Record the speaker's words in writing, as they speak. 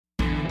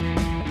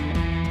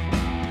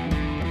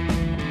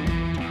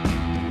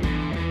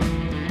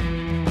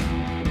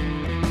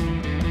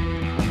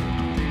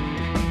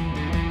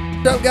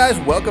What's up, guys?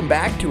 Welcome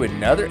back to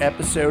another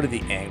episode of the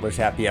Anglers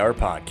Happy Hour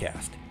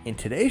podcast. In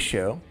today's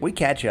show, we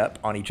catch up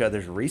on each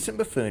other's recent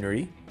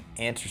buffoonery,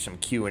 answer some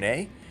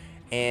Q&A,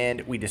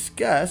 and we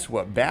discuss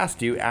what bass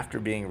do after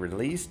being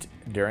released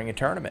during a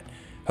tournament.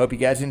 Hope you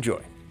guys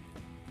enjoy.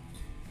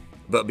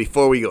 But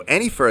before we go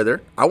any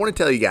further, I want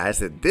to tell you guys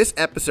that this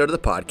episode of the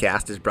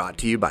podcast is brought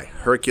to you by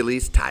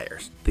Hercules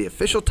Tires, the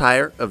official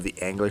tire of the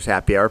Anglers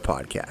Happy Hour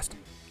podcast.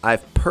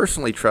 I've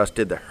personally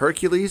trusted the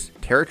Hercules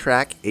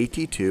TerraTrack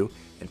AT2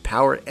 and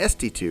Power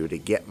ST2 to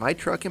get my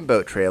truck and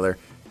boat trailer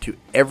to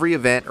every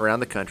event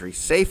around the country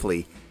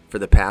safely for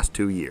the past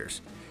 2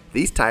 years.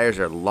 These tires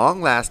are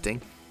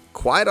long-lasting,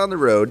 quiet on the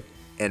road,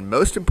 and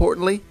most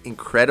importantly,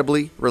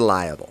 incredibly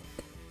reliable.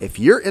 If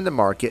you're in the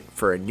market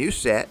for a new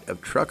set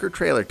of truck or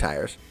trailer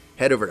tires,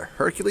 head over to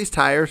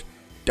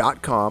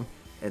HerculesTires.com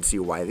and see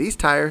why these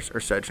tires are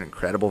such an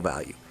incredible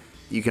value.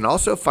 You can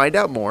also find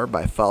out more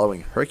by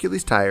following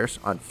Hercules Tires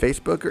on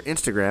Facebook or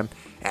Instagram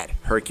at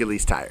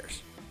Hercules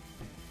Tires.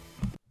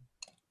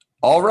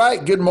 All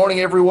right. Good morning,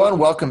 everyone.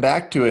 Welcome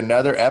back to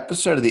another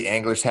episode of the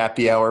Anglers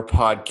Happy Hour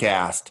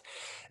podcast.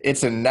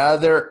 It's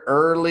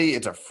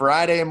it's a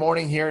Friday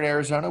morning here in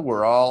Arizona.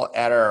 We're all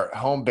at our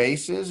home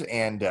bases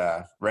and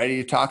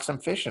ready to talk some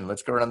fishing.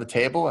 Let's go around the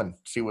table and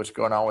see what's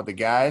going on with the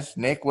guys.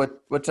 Nick,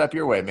 what's up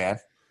your way, man?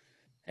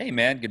 Hey,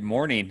 man. Good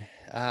morning.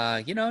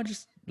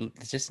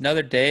 Just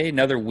another day,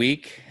 another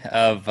week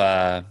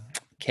of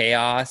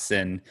chaos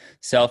and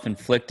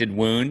self-inflicted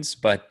wounds,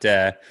 but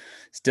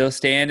still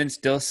standing,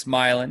 still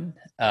smiling.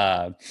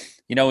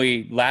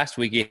 Last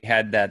week we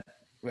had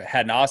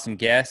an awesome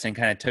guest and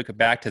kind of took it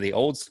back to the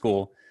old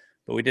school,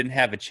 but we didn't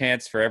have a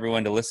chance for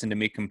everyone to listen to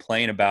me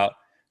complain about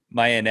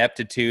my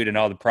ineptitude and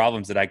all the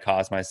problems that I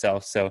caused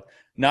myself. So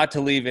not to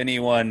leave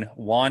anyone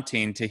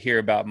wanting to hear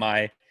about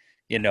my,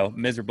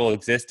 miserable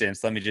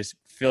existence, let me just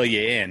fill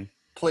you in.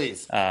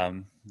 Please.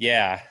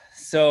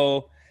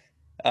 So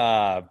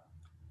a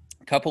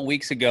couple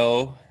weeks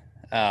ago,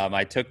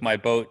 I took my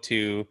boat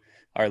to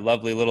our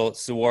lovely little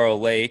Saguaro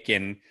Lake,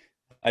 and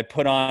I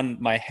put on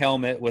my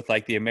helmet with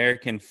like the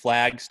American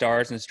flag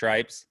stars and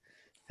stripes,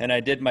 and I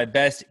did my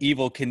best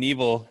Evel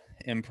Knievel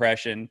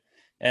impression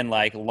and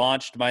like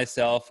launched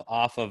myself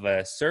off of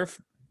a surf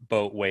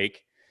boat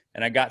wake,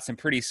 and I got some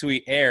pretty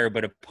sweet air,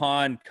 but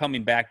upon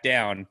coming back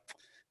down,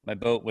 my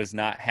boat was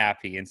not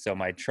happy, and so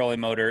my trolling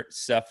motor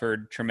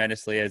suffered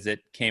tremendously as it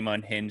came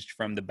unhinged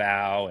from the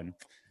bow. And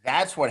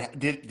that's what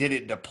did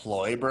it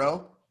deploy,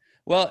 bro?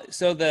 Well,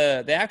 so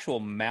the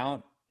actual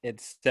mount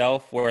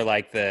itself, where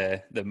like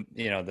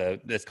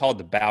it's called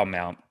the bow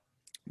mount,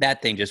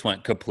 that thing just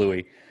went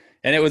kaplooey,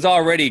 and it was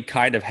already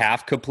kind of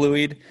half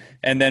kaplooied,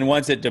 and then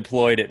once it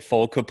deployed, it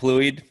full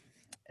kaplooied.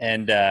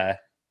 And I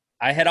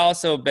had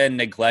also been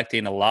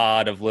neglecting a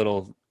lot of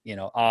little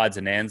odds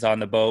and ends on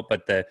the boat,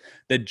 but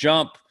the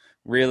jump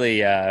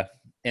really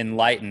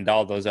enlightened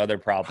all those other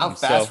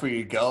problems. How fast were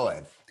you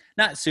going?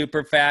 Not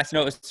super fast.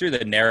 It was through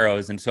the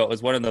Narrows, and so it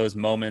was one of those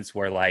moments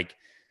where like,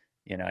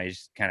 you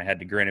just kind of had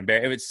to grin and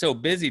bear. It was so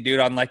busy, dude,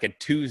 on like a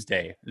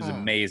Tuesday. It was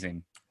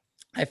amazing.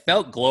 I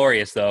felt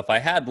glorious, though. If I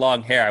had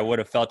long hair, I would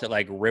have felt it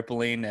like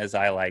rippling as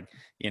I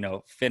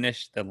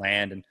finished the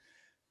land. And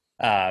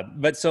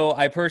but so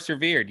I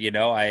persevered.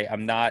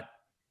 I'm not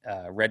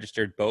a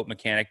registered boat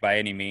mechanic by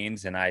any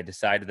means, and I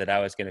decided that I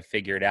was going to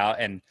figure it out.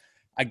 And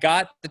I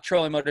got the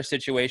trolling motor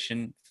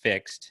situation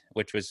fixed,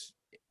 which was,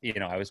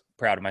 I was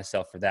proud of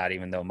myself for that,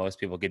 even though most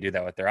people could do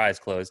that with their eyes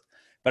closed.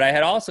 But I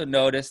had also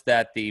noticed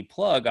that the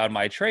plug on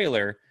my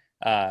trailer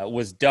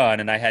was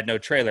done, and I had no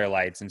trailer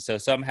lights. And so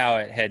somehow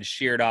it had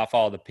sheared off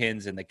all the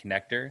pins in the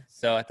connector.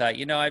 So I thought,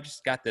 I've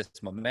just got this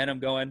momentum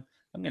going.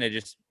 I'm going to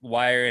just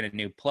wire in a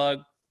new plug.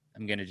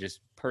 I'm going to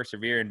just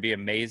persevere and be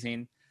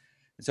amazing.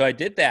 And so I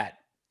did that.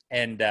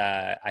 And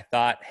I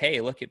thought, hey,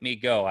 look at me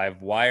go.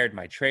 I've wired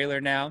my trailer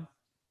now,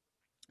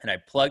 and I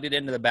plugged it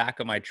into the back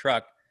of my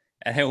truck.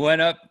 And I went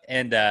up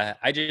and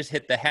I just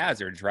hit the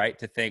hazards, right?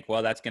 To think,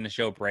 well, that's going to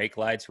show brake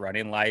lights,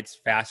 running lights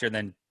faster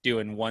than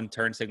doing one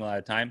turn signal at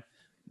a time.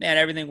 Man,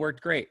 everything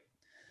worked great.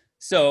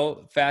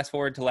 So fast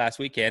forward to last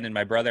weekend, and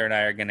my brother and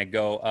I are going to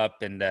go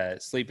up and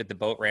sleep at the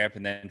boat ramp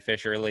and then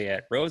fish early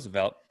at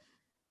Roosevelt.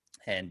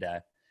 And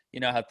you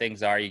know how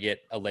things are. You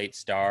get a late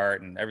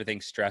start and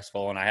everything's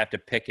stressful, and I have to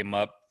pick him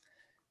up.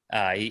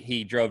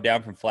 He drove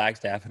down from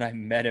Flagstaff, and I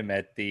met him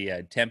at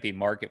the Tempe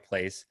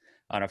Marketplace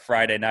on a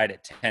Friday night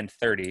at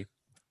 10:30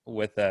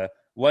 with a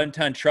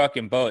 1-ton truck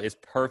and boat. Is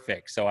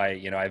perfect. So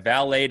I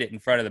valeted it in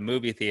front of the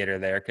movie theater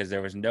there because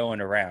there was no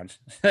one around.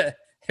 It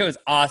was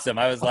awesome.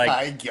 I was like, oh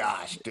my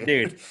gosh,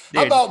 dude.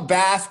 How about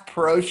Bass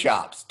Pro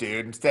Shops,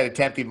 dude, instead of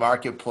Tempe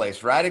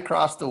Marketplace, right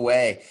across the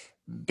way,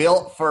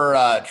 built for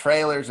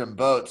trailers and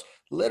boats,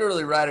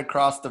 literally right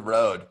across the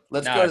road.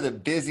 Let's go to the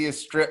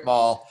busiest strip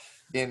mall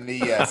in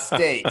the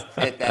state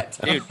at that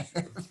time. Dude,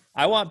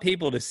 I want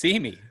people to see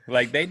me.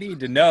 Like, they need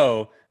to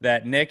know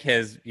that Nick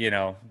has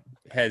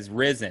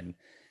risen.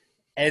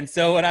 And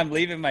so when I'm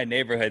leaving my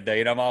neighborhood, though,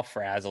 I'm all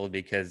frazzled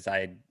because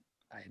I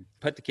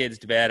put the kids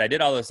to bed. I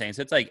did all those things.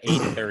 So it's like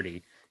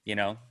 8:30,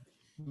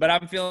 but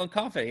I'm feeling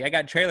confident. I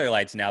got trailer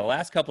lights now. The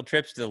last couple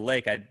trips to the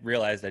lake, I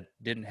realized I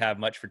didn't have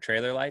much for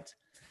trailer lights.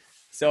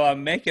 So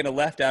I'm making a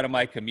left out of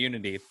my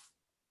community,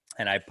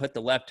 and I put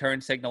the left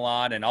turn signal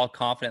on, and all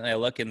confidently I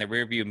look in the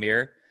rearview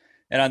mirror.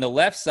 And on the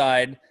left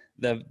side,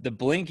 the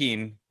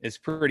blinking is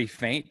pretty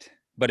faint,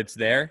 but it's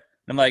there.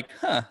 And I'm like,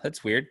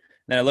 that's weird. And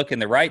then I look in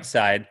the right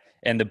side,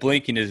 and the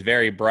blinking is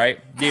very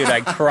bright. Dude,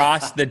 I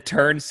crossed the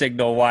turn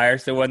signal wire,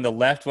 so when the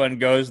left one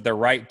goes, the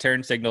right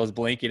turn signal is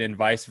blinking and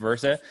vice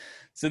versa.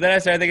 So then I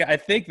started thinking, I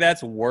think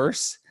that's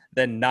worse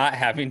than not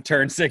having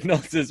turn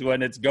signals is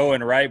when it's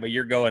going right, but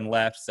you're going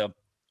left. So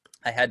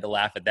I had to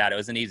laugh at that. It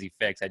was an easy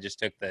fix. I just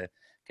took the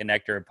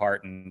connector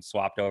apart and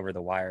swapped over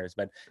the wires.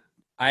 But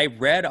I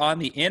read on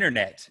the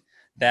internet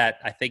that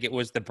I think it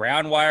was the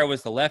brown wire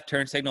was the left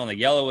turn signal and the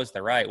yellow was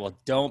the right. Well,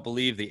 don't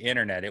believe the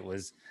internet. It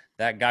was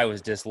that guy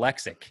was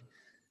dyslexic.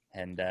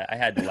 And I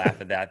had to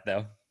laugh at that,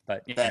 though.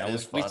 But, you That know,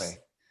 is funny.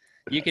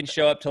 You can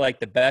show up to like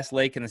the best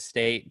lake in the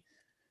state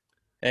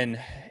and,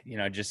 you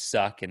know, just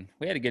suck. And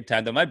we had a good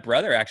time, though. My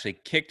brother actually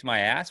kicked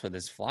my ass with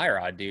his fly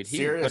rod, dude.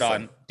 He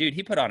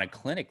put on a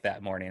clinic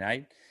that morning.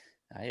 I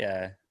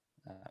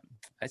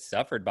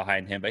suffered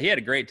behind him, but he had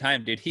a great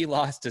time, dude. He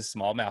lost his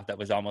smallmouth that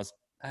was almost,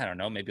 I don't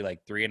know, maybe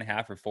like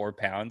 3.5 or 4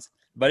 pounds,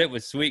 but it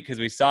was sweet because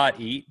we saw it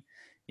eat.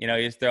 You know,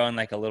 he was throwing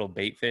like a little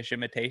bait fish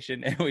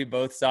imitation, and we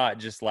both saw it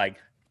just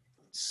like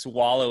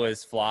swallow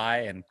his fly,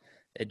 and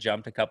it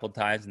jumped a couple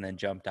times and then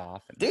jumped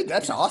off. And, Dude,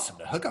 that's awesome.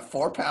 To hook a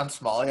 4-pound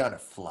smallie on a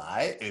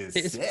fly is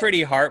it's sick.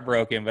 pretty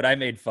heartbroken, but I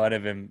made fun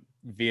of him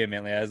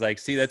vehemently. I was like,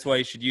 see, that's why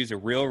you should use a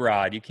real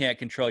rod. You can't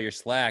control your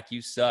slack.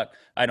 You suck.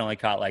 I'd only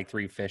caught like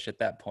 3 fish at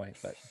that point,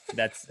 but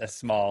that's a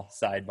small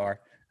sidebar.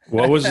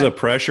 What was the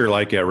pressure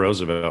like at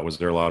Roosevelt? Was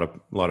there a lot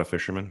of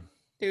fishermen?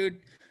 Dude,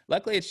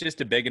 luckily it's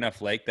just a big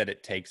enough lake that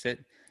it takes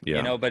it. Yeah.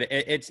 You know, but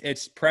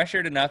it's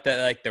pressured enough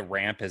that like the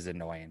ramp is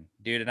annoying,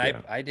 dude. And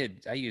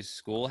I used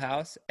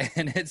Schoolhouse,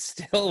 and it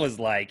still was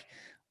like,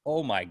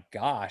 oh my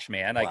gosh,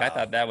 man. Like, wow. I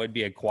thought that would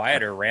be a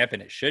quieter ramp,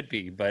 and it should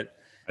be, but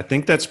I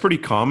think that's pretty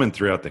common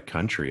throughout the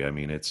country. I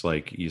mean, it's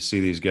like you see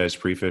these guys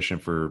pre-fishing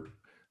for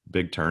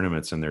big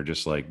tournaments, and they're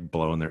just like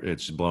blowing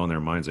their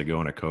minds. They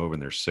go in a cove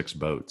and there's 6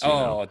 boats.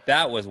 Oh,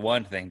 that was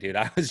one thing, dude.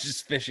 I was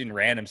just fishing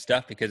random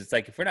stuff because it's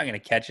like, if we're not going to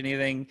catch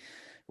anything,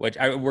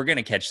 we're going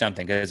to catch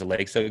something because the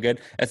lake's so good.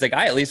 It's like,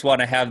 I at least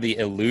want to have the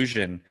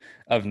illusion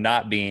of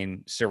not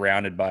being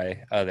surrounded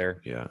by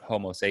other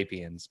Homo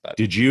sapiens. But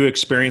did you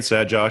experience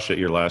that, Josh, at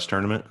your last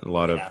tournament? A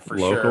lot of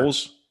locals?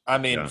 Sure. I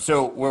mean,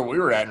 so where we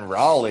were at in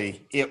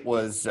Raleigh, it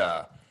was,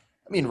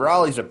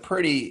 Raleigh's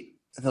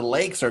the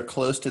lakes are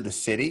close to the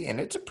city, and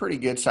it's a pretty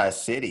good sized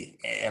city,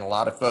 and a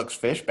lot of folks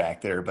fish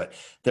back there, but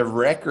the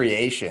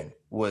recreation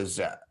was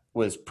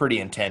pretty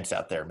intense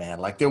out there, man.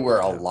 Like, there were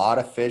a lot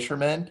of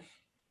fishermen,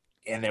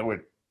 and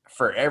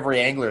for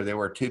every angler, there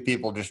were 2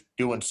 people just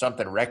doing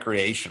something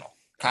recreational,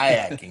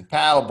 kayaking,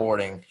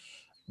 paddleboarding,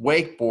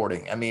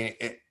 wakeboarding. I mean,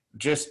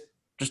 just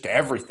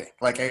everything.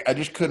 Like, I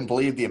just couldn't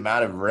believe the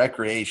amount of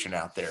recreation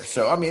out there.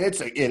 So, I mean,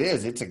 it's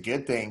a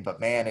good thing, but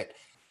man,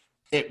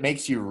 it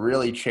makes you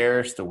really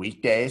cherish the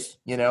weekdays,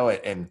 you know,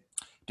 and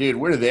dude,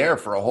 we're there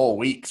for a whole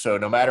week. So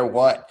no matter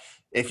what,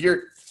 if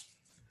you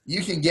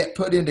can get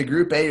put into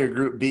group A or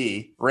group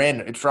B,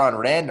 it's run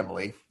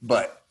randomly,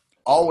 but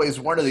always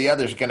one or the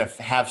other is going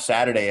to have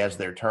Saturday as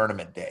their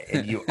tournament day.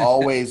 And you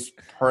always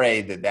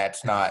pray that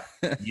that's not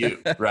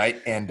you. Right.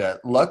 And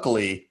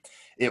luckily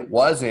it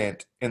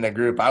wasn't in the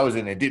group I was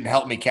in. It didn't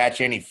help me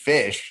catch any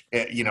fish.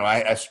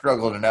 I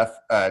struggled enough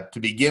to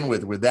begin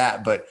with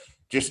that, but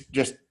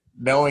just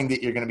knowing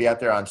that you're going to be out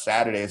there on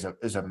Saturday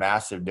is a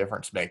massive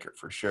difference maker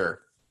for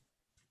sure.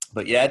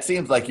 But yeah, it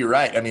seems like you're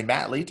right. I mean,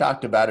 Matt Lee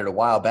talked about it a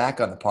while back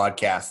on the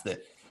podcast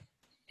that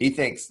he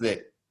thinks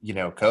that, you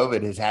know,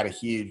 COVID has had a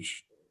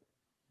huge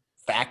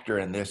factor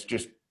in this,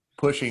 just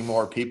pushing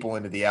more people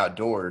into the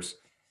outdoors,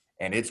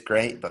 and it's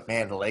great. But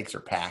man, the lakes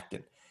are packed,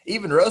 and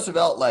even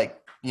Roosevelt, like,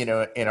 you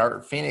know, in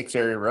our Phoenix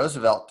area,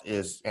 Roosevelt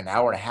is an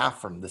hour and a half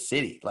from the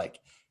city. Like,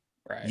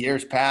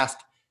 years past,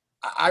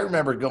 I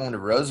remember going to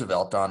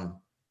Roosevelt on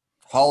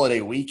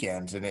holiday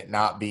weekends and it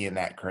not being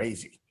that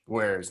crazy.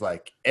 Whereas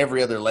like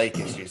every other lake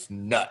is just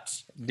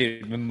nuts.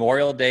 Dude,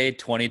 Memorial Day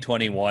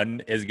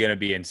 2021 is going to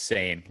be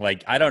insane.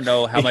 Like, I don't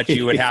know how much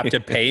you would have to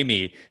pay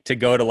me to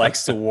go to like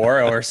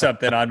Saguaro or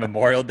something on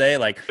Memorial Day.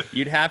 Like,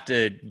 you'd have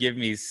to give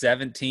me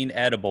 17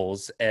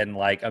 edibles and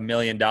like $1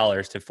 million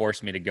to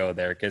force me to go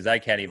there, because I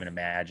can't even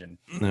imagine.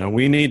 No,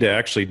 we need to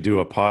actually do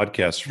a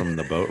podcast from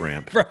the boat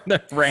ramp. From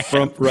the ramp.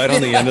 Right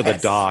on the end of the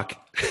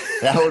dock.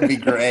 That would be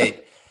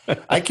great.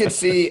 I could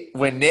see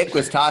when Nick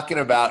was talking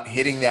about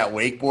hitting that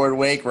wakeboard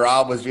wake,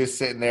 Rob was just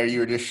sitting there. You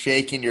were just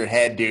shaking your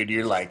head, dude.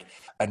 You're like,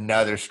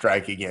 another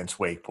strike against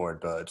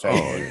wakeboard boats.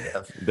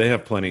 They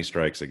have plenty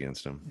strikes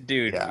against them.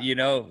 Dude, you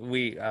know,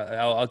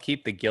 I'll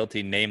keep the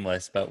guilty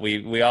nameless, but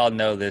we all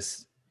know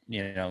this,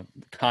 you know,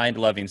 kind,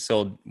 loving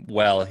soul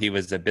well. He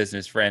was a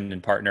business friend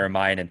and partner of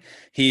mine, and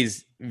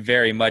he's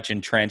very much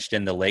entrenched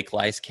in the lake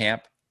lice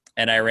camp.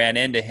 And I ran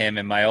into him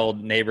in my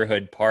old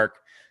neighborhood park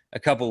a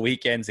couple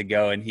weekends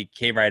ago, and he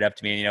came right up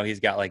to me, and, you know, he's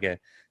got like a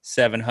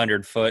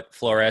 700-foot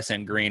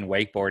fluorescent green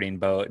wakeboarding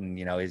boat, and,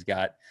 you know, he's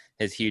got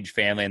his huge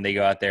family, and they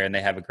go out there and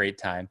they have a great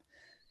time.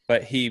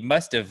 But he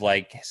must have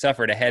like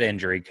suffered a head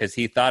injury because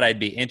he thought I'd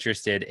be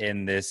interested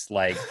in this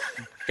like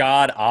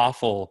god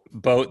awful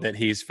boat that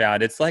he's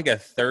found. It's like a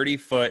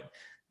 30-foot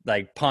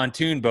like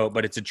pontoon boat,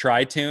 but it's a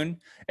tri-tune,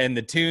 and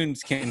the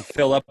tunes can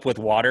fill up with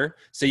water,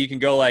 so you can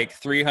go like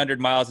 300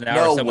 miles an hour.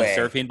 No someone way.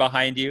 surfing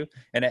behind you,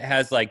 and it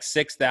has like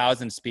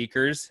 6,000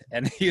 speakers.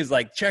 And he was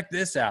like, check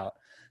this out.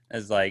 I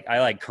was like, I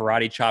like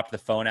karate chopped the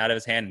phone out of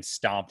his hand and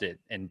stomped it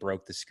and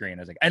broke the screen.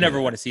 I was like, I never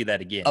want to see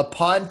that again. A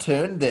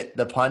pontoon that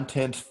the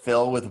pontoons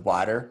fill with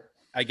water.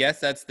 I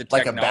guess that's the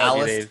Like a technology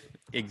ballast? they've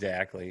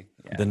exactly.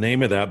 Yeah. The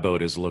name of that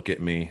boat is Look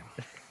at Me.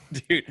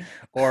 Dude,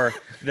 or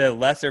the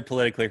lesser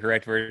politically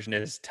correct version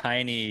is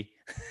tiny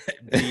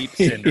beep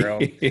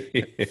syndrome.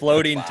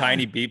 Floating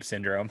tiny beep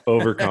syndrome.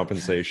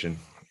 Overcompensation.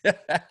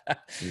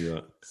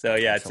 Yeah. So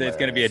yeah, That's it's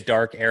going to be a hilarious.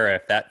 dark era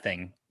if that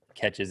thing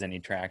catches any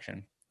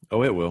traction.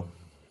 Oh, it will.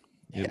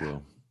 It Yeah.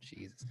 will.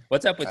 Jesus.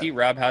 What's up with you,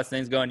 Rob? How's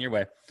things going your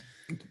way?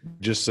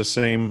 Just the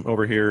same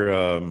over here.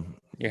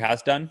 Your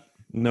house done?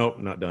 Nope,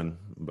 not done,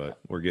 but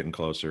we're getting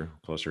closer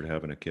to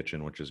having a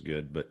kitchen, which is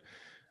good. But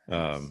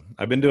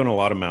I've been doing a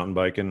lot of mountain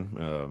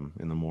biking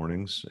in the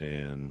mornings,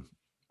 and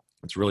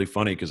it's really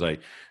funny because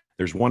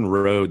there's one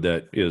road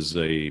that is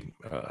a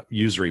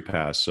usury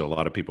pass, so a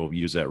lot of people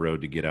use that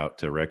road to get out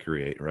to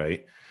recreate,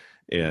 right?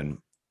 And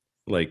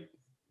like,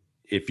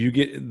 if you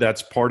get,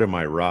 that's part of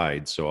my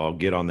ride, so I'll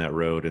get on that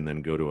road and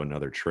then go to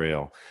another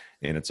trail,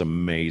 and it's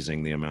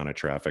amazing the amount of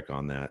traffic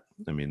on that.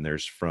 I mean,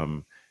 there's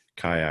from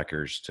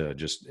kayakers to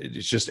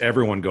it's just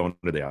everyone going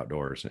to the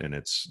outdoors, and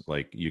it's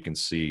like you can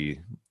see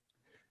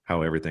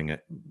how everything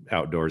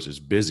outdoors is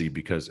busy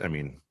because, I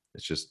mean,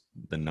 it's just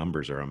the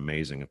numbers are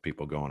amazing of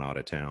people going out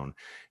of town,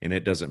 and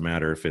it doesn't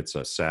matter if it's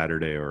a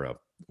Saturday or a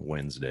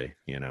Wednesday,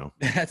 you know.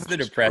 That's the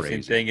It's depressing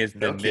crazy. thing is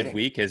No the kidding.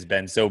 midweek has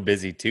been so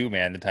busy too,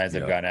 man, the times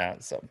I've Yeah. gone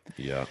out. So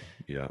Yeah.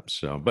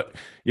 So, but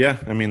yeah,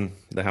 I mean,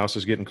 the house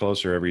is getting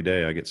closer every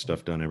day. I get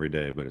stuff done every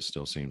day, but it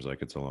still seems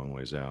like it's a long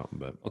ways out.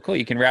 But well, cool.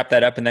 You can wrap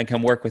that up and then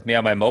come work with me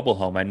on my mobile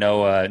home. I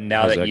know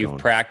now How's that that you've going?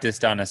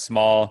 practiced on a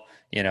small,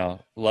 you know,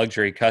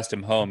 luxury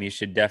custom home, you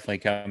should definitely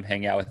come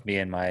hang out with me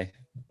in my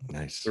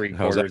nice. Three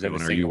How's that quarters of a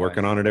going? Are single you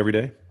working on it every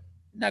day?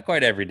 not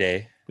quite every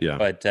day, Yeah.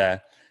 but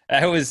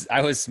I was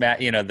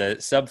you know, the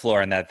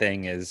subfloor in that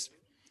thing is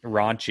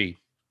raunchy,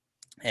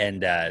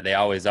 and they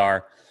always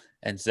are.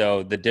 And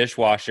so the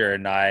dishwasher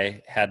and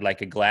I had like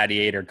a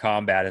gladiator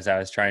combat as I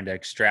was trying to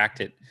extract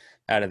it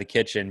out of the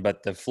kitchen.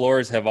 But the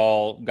floors have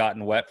all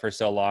gotten wet for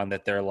so long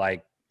that they're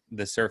like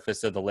the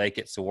surface of the lake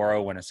at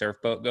Saguaro when a surf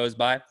boat goes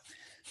by.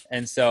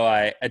 And so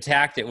I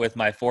attacked it with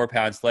my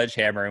 4-pound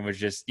sledgehammer and was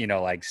just, you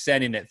know, like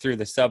sending it through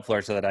the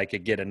subfloor so that I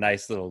could get a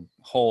nice little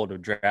hole to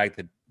drag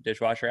the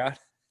dishwasher out.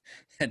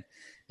 And,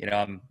 you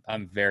know,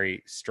 I'm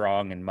very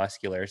strong and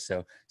muscular,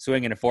 so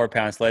swinging a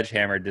 4-pound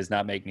sledgehammer does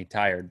not make me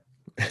tired.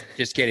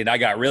 Just kidding. I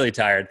got really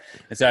tired.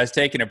 And so I was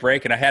taking a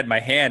break, and I had my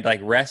hand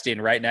like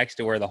resting right next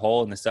to where the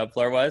hole in the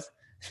subfloor was.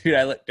 Dude,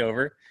 I looked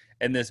over,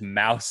 and this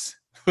mouse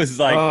was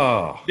like,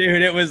 Oh,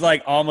 dude, it was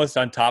like almost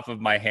on top of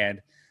my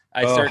hand.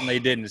 I Oh. certainly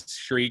didn't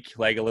shriek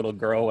like a little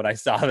girl when I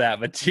saw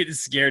that, but dude, it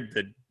scared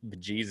the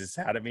bejesus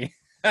out of me.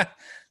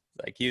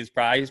 Like he was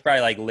probably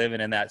like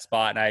living in that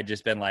spot, and I had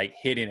just been like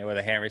hitting it with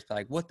a hammer. He's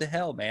like, "What the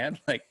hell, man?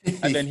 Like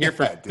I've been here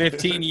for Yeah, dude.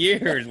 15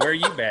 years. Where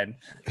you been?"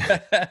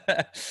 Gonna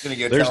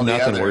go there's tell the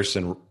nothing others.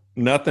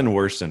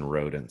 worse than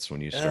rodents when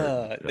you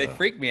start. They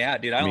freak me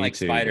out, dude. I don't me like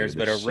too, spiders, dude.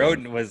 but a They're so-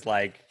 rodent was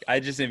like, I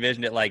just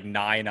envisioned it like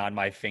gnawing on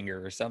my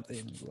finger or something.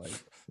 It was like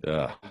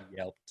Ugh.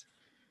 yelped.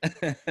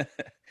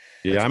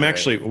 Yeah,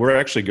 That's great. we're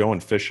actually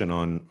going fishing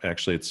on,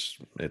 actually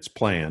it's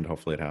planned.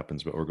 Hopefully it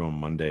happens, but we're going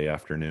Monday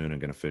afternoon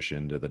and going to fish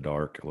into the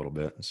dark a little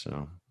bit.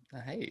 So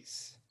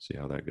Nice. see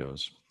how that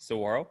goes.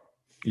 Saguaro?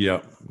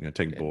 Yeah. I'm going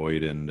to take Good.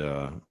 Boyd and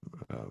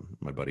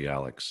my buddy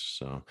Alex.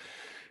 So,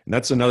 and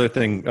that's another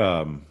thing.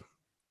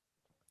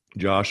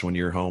 Josh, when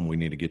you're home, we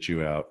need to get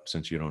you out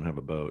since you don't have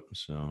a boat.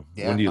 So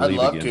Yeah, when do you I'd leave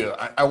love again?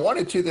 to. I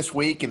wanted to this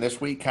week, and this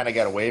week kind of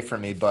got away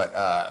from me. But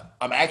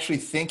I'm actually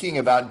thinking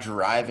about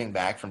driving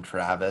back from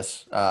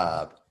Travis.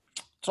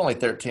 It's only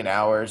 13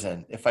 hours,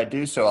 and if I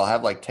do so, I'll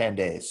have like 10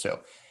 days. So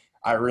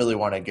I really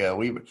want to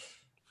go.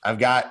 I've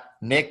got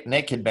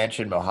Nick had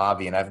mentioned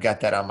Mojave, and I've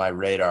got that on my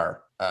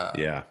radar.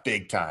 Yeah.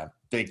 Big time.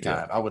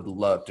 Yeah. I would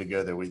love to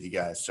go there with you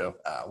guys. So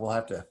we'll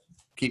have to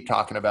keep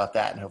talking about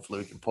that, and hopefully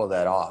we can pull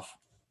that off.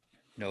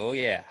 Oh,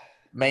 yeah.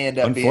 May end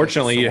up.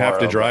 Unfortunately, being you have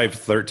to Saguaro, drive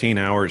 13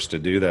 hours to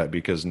do that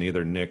because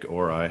neither Nick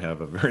or I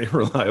have a very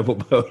reliable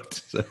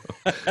boat. So.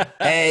 but-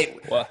 Hey,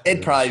 Well,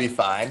 it'd probably be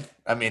fine.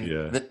 I mean,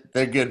 Yeah.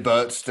 they're good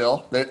boats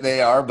still.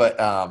 They are, but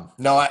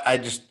no, I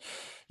just,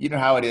 you know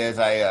how it is.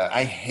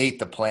 I hate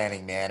the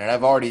planning, man, and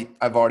I've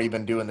already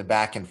been doing the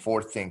back and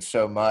forth thing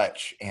so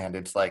much, and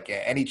it's like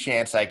any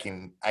chance I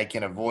can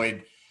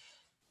avoid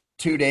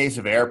 2 days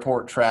of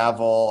airport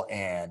travel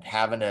and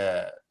having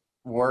to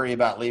worry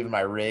about leaving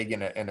my rig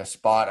in a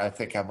spot, I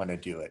think I'm going to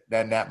do it.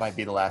 Then that might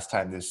be the last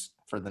time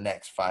for the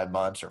next 5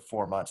 months or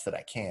 4 months that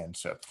I can.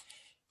 So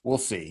we'll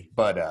see.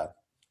 But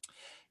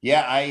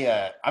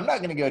yeah, I'm not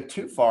going to go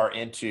too far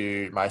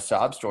into my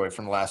sob story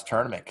from the last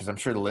tournament because I'm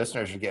sure the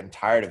listeners are getting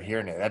tired of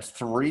hearing it. That's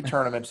 3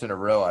 tournaments in a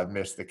row I've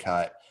missed the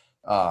cut.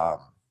 I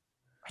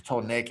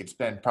told Nick it's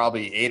been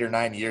probably 8 or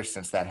 9 years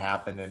since that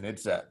happened, and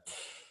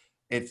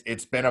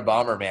it's been a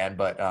bummer, man.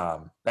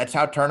 But that's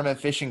how tournament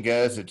fishing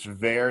goes. It's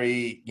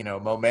very,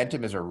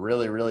 momentum is a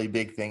really, really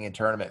big thing in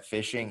tournament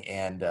fishing,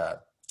 and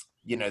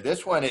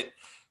this one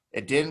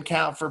it didn't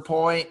count for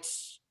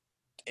points.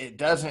 It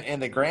doesn't, in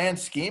the grand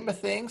scheme of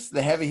things,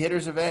 the heavy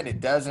hitters event, it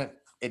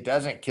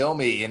doesn't kill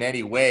me in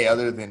any way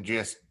other than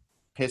just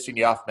pissing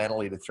you off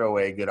mentally to throw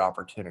away a good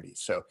opportunity.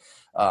 So,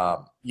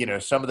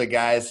 some of the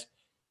guys,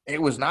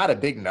 it was not a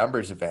big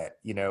numbers event.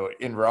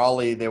 In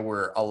Raleigh, there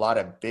were a lot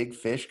of big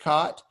fish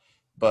caught,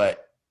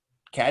 but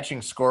catching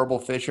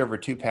scoreable fish over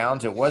 2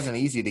 pounds, it wasn't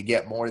easy to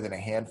get more than a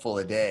handful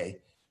a day,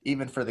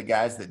 even for the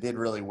guys that did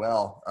really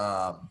well,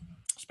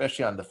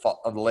 especially on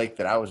the lake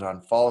that I was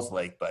on, Falls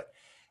Lake. But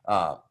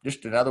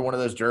just another one of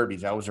those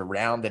derbies. I was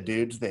around the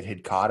dudes that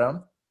had caught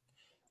them,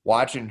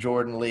 watching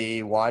Jordan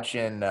Lee,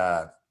 watching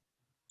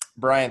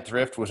Brian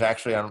Thrift was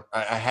actually on.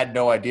 I had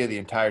no idea the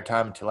entire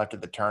time until after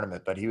the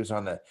tournament, but he was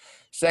on the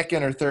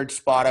second or third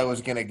spot I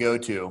was going to go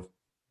to,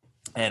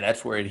 and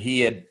that's where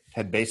he had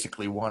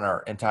basically won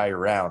our entire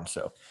round.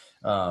 So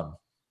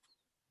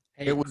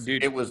hey, it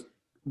was.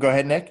 Go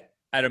ahead, Nick.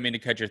 I don't mean to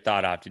cut your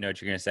thought off. Do you know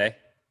what you're going to say?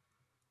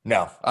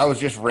 No, I was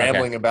just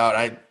rambling about.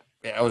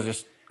 I was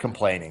just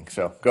complaining.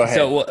 So go ahead.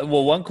 So,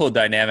 well, one cool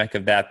dynamic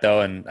of that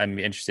though, and I'm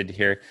interested to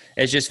hear,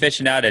 is just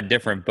fishing out at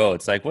different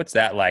boats. Like, what's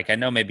that like? I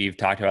know maybe you've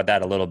talked about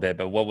that a little bit,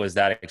 but what was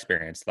that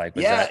experience like?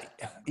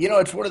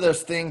 It's one of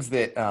those things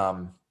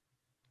that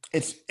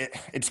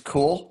it's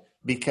cool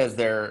because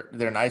they're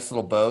nice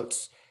little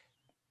boats,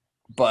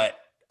 but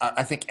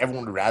I think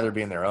everyone would rather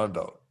be in their own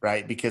boat,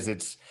 right? Because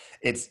it's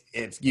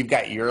you've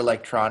got your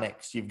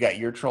electronics, you've got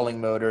your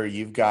trolling motor,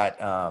 you've got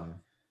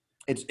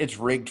it's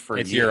rigged for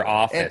you. It's your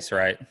office,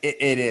 right?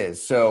 It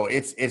is. So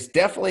it's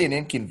definitely an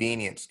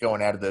inconvenience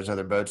going out of those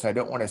other boats. And I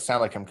don't want to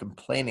sound like I'm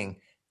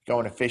complaining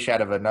going to fish out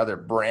of another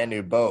brand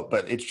new boat,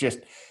 but it's just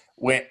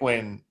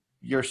when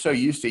you're so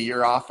used to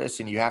your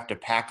office and you have to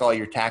pack all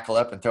your tackle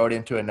up and throw it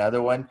into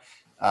another one,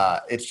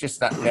 it's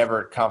just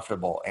never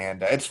comfortable.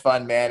 And it's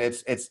fun, man.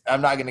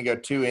 I'm not going to go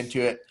too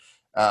into it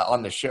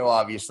on the show,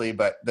 obviously,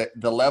 but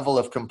the level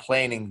of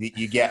complaining that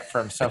you get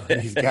from some of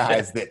these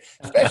guys, that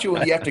especially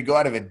when you have to go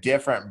out of a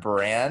different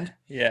brand.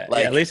 Yeah,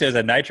 at least there's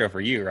a nitro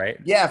for you, right?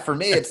 Yeah, for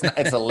me, it's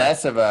a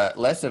less of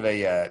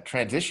a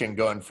transition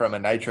going from a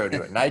nitro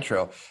to a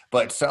nitro.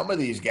 But some of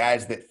these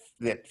guys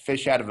that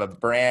fish out of a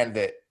brand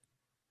that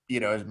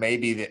is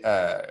maybe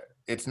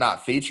it's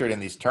not featured in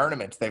these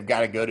tournaments, they've got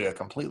to go to a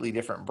completely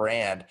different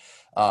brand.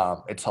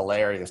 It's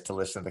hilarious to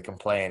listen to the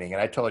complaining.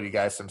 And I told you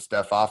guys some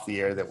stuff off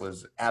the air that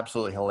was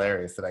absolutely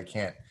hilarious that I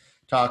can't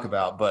talk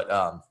about.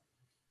 But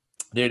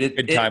dude,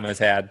 good time was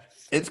had.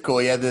 It's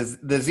cool. Yeah, the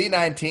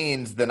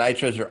Z19s, the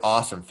nitros are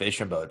awesome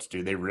fishing boats,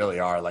 dude. They really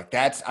are. Like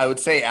I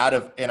would say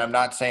and I'm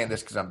not saying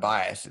this because I'm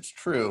biased, it's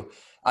true.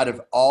 Out of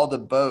all the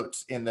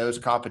boats in those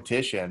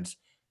competitions,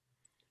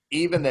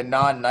 even the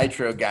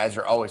non-nitro guys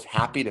are always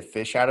happy to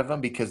fish out of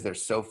them because they're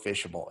so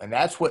fishable. And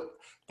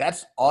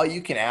that's all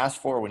you can ask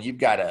for when you've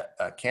got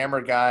a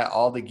camera guy,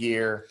 all the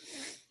gear,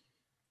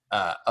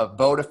 a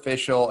boat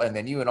official, and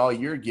then you and all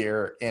your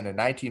gear in a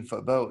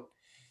 19-foot boat.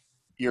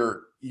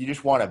 You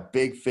just want a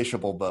big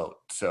fishable boat.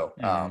 So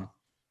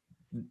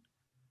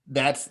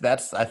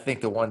that's I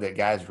think the one that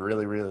guys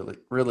really, really,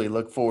 really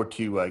look forward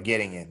to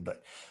getting in.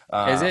 But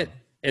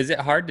is it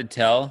hard to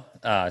tell?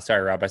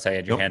 Sorry, Rob, I saw you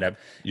had your hand up.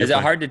 You're Is it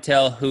fine. hard to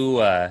tell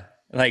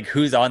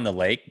who's on the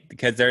lake?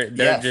 Because they're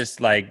Yes. just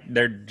like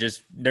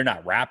they're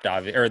not wrapped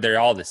obviously, or they're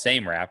all the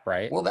same wrap,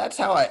 right? Well, that's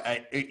how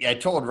I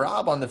told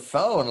Rob on the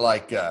phone,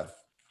 like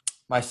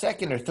my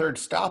second or third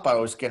stop I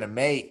was going to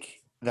make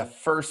the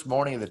first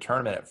morning of the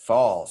tournament at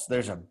Falls.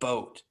 There's a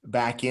boat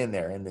back in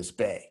there in this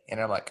bay.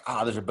 And I'm like,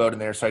 there's a boat in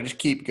there. So I just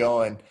keep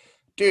going.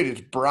 Dude,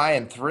 it's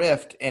Brian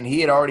Thrift. And he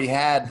had already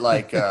had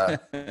like,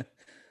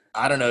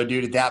 I don't know,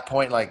 dude, at that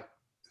point, like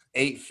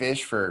 8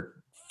 fish for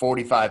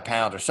 45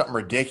 pounds or something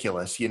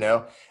ridiculous,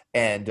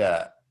 and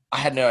I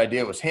had no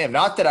idea it was him.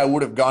 Not that I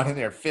would have gone in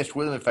there and fished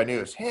with him if I knew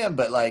it was him,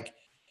 but like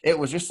it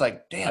was just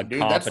like, damn,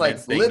 dude, that's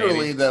like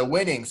literally the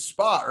winning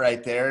spot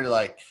right there.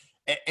 Like,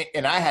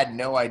 and I had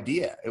no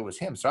idea it was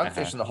him. So I'm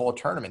fishing the whole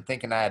tournament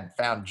thinking I had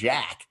found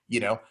Jack.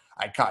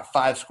 I caught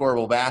 5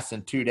 scoreable bass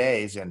in 2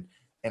 days, and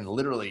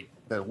literally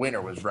the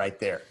winner was right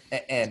there.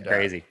 And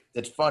crazy.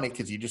 It's funny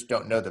because you just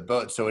don't know the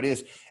boat. So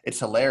it's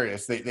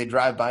hilarious. They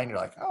drive by and you're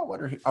like,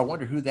 I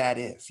wonder who that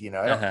is.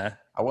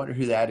 I wonder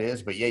who that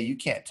is. But yeah, you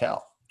can't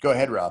tell. Go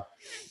ahead, Rob.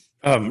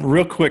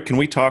 Real quick, can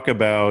we talk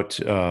about,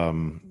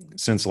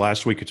 since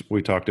last week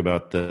we talked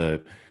about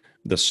the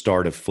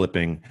start of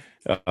flipping,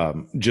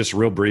 just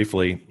real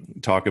briefly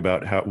talk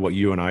about what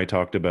you and I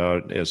talked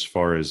about as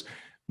far as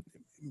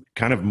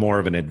kind of more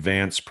of an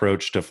advanced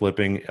approach to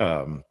flipping,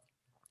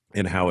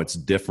 and how it's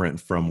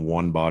different from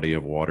one body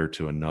of water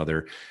to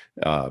another.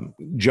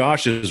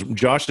 Josh is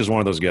one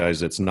of those guys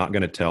that's not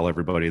going to tell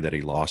everybody that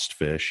he lost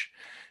fish.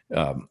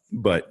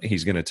 But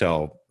he's going to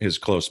tell his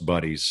close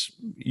buddies,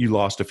 you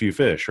lost a few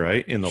fish,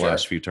 right, in the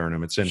last few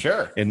tournaments,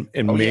 and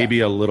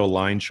maybe a little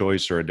line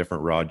choice or a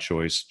different rod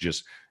choice,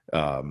 just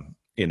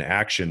in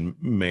action,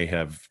 may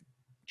have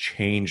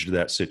changed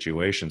that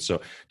situation.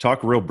 So,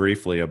 talk real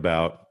briefly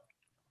about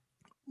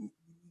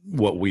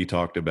what we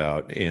talked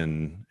about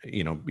in,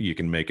 you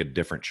can make a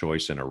different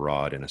choice in a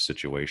rod in a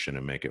situation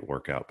and make it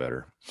work out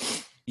better.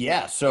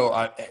 Yeah.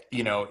 So,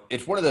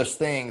 it's one of those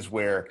things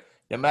where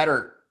no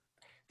matter.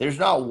 There's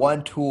not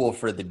one tool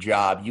for the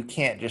job. You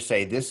can't just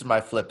say, this is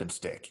my flipping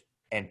stick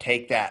and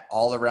take that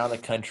all around the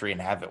country and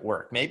have it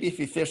work. Maybe if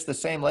you fish the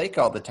same lake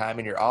all the time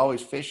and you're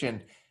always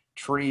fishing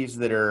trees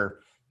that are,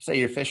 say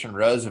you're fishing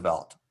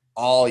Roosevelt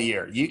all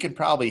year, you could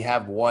probably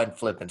have one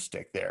flipping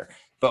stick there.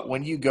 But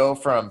when you go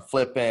from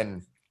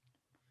flipping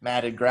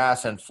matted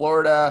grass in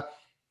Florida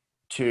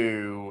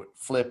to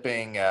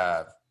flipping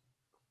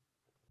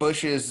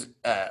bushes,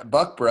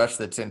 buckbrush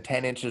that's in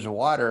 10 inches of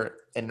water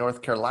in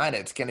North Carolina,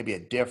 it's going to be a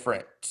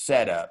different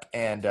setup.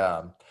 And,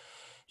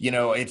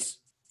 it's,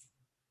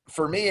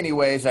 for me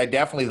anyways, I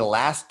definitely, the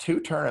last two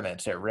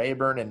tournaments at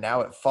Rayburn and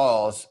now at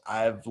Falls,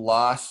 I've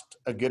lost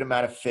a good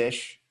amount of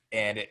fish,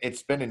 and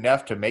it's been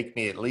enough to make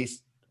me at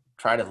least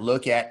try to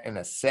look at and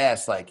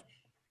assess, like,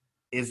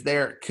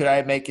 could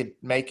I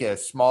make a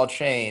small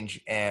change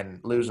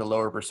and lose a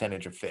lower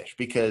percentage of fish?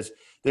 Because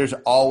there's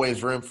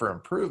always room for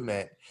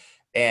improvement.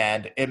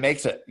 And it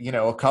makes a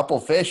couple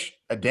fish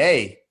a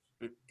day,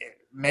 it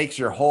makes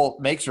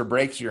or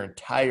breaks your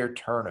entire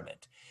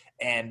tournament.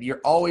 And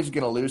you're always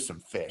going to lose some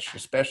fish,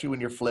 especially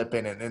when you're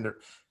flipping. And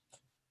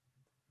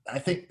I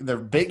think the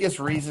biggest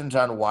reasons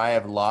on why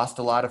I've lost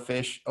a lot of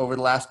fish over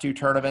the last two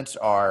tournaments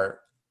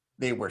are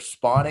they were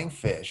spawning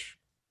fish.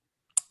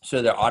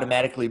 So they're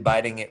automatically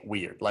biting it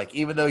weird. Like,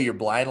 even though you're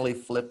blindly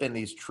flipping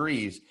these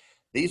trees,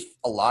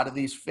 a lot of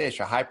these fish,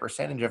 a high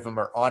percentage of them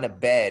are on a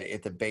bed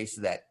at the base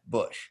of that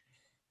bush.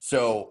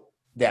 So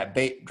that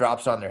bait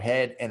drops on their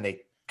head and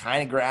they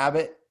kind of grab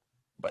it,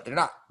 but they're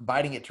not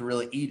biting it to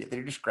really eat it.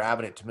 They're just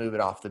grabbing it to move it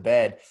off the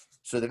bed.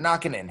 So they're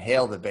not going to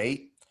inhale the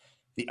bait.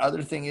 The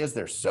other thing is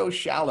they're so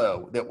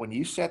shallow that when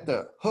you set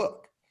the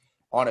hook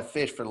on a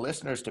fish, for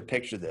listeners to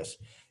picture this,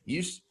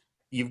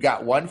 you've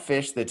got one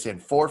fish that's in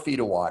 4 feet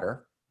of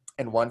water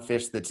and one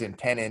fish that's in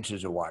 10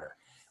 inches of water.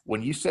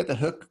 When you set the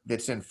hook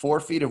that's in 4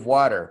 feet of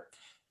water,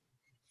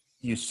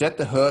 you set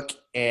the hook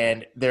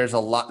and there's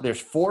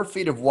 4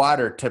 feet of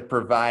water to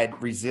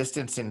provide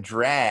resistance and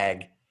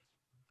drag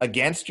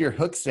against your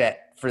hook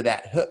set for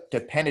that hook to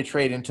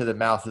penetrate into the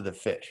mouth of the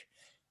fish.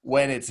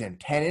 When it's in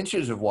 10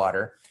 inches of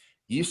water,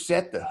 you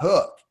set the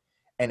hook,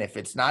 and if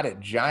it's not a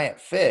giant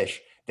fish,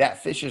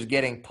 that fish is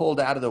getting pulled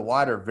out of the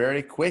water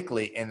very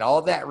quickly, and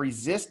all that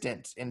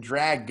resistance and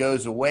drag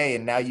goes away,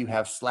 and now you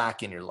have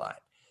slack in your line.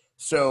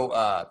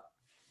 So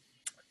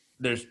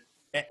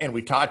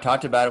we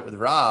talked about it with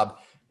Rob,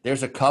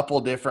 there's a couple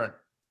different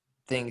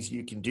things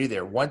you can do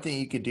there. One thing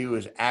you could do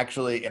is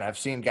actually, and I've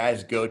seen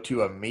guys go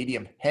to a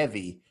medium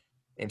heavy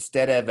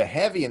instead of a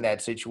heavy in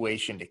that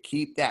situation to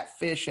keep that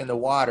fish in the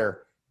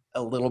water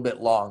a little bit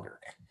longer.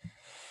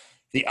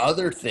 The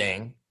other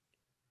thing,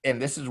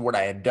 and this is what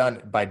I had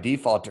done by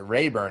default at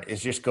Rayburn,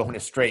 is just going a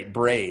straight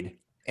braid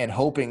and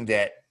hoping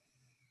that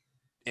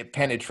it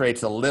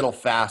penetrates a little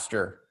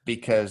faster,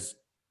 because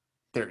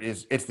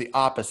it's the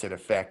opposite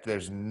effect.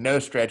 There's no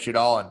stretch at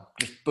all, and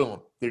just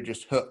boom, they're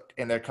just hooked,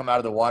 and they come out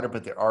of the water,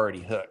 but they're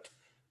already hooked.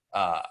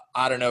 I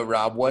don't know,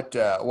 Rob,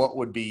 what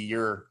would be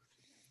your?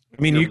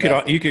 I mean, you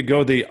could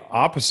go the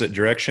opposite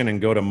direction and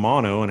go to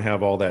mono and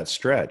have all that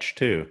stretch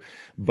too.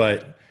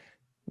 But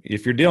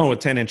if you're dealing with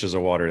 10 inches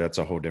of water, that's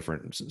a whole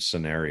different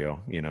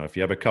scenario. If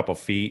you have a couple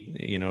feet,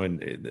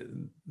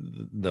 and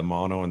the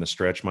mono and the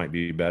stretch might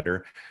be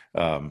better.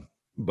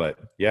 But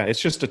yeah, it's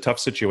just a tough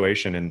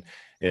situation,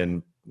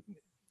 and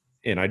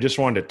I just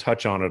wanted to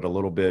touch on it a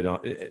little bit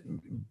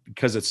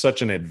because it's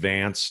such an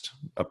advanced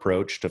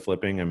approach to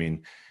flipping. I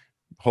mean,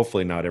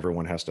 hopefully not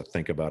everyone has to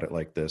think about it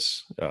like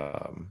this,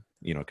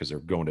 because they're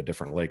going to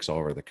different lakes all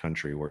over the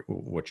country,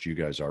 which you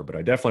guys are. But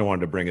I definitely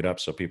wanted to bring it up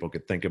so people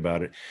could think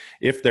about it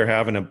if they're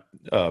having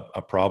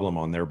a problem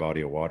on their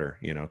body of water,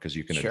 because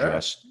you can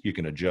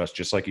adjust.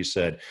 Just like you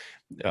said,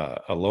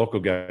 a local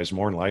guy is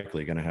more than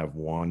likely going to have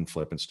one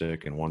flipping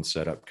stick and one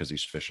setup because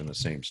he's fishing the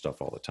same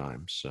stuff all the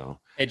time. So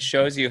it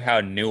shows you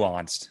how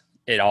nuanced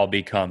it all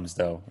becomes,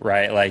 though,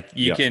 right? Like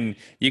you can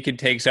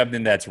take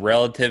something that's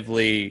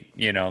relatively,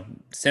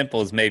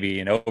 simple is maybe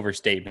an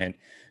overstatement,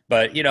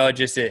 but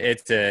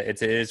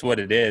it is what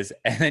it is.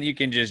 And then you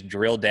can just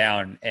drill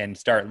down and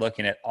start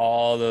looking at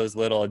all those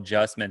little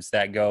adjustments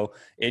that go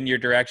in your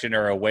direction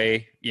or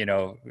away,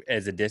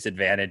 as a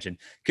disadvantage, and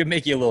could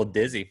make you a little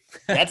dizzy.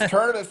 That's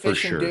tournament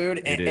fishing, sure.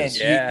 Dude.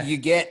 And you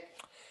get,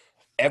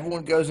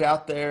 everyone goes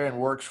out there and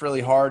works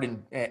really hard,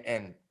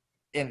 and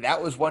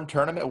that was one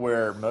tournament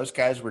where most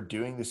guys were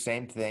doing the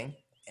same thing,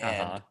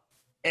 and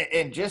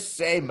and just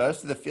say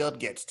most of the field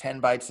gets 10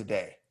 bites a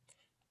day.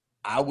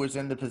 I was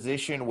in the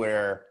position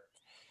where,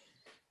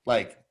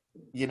 like,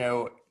 you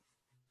know,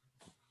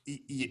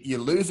 you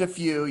lose a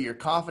few, your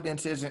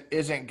confidence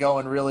isn't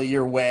going really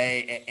your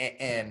way,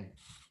 and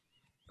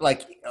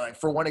like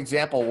for one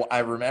example, I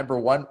remember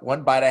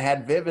one bite I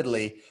had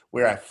vividly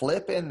where I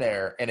flip in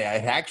there and I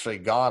had actually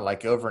gone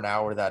like over an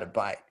hour without a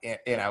bite,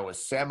 and I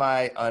was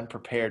semi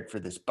unprepared for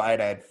this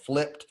bite. I had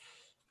flipped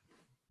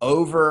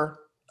over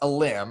a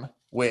limb,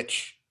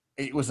 which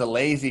it was a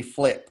lazy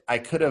flip. I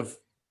could have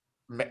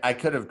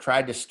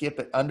tried to skip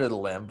it under the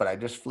limb, but I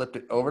just flipped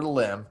it over the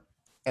limb,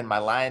 and my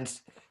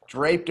line's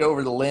draped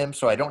over the limb,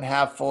 so I don't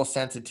have full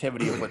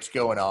sensitivity of what's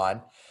going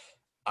on.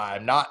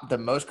 I'm not the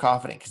most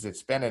confident because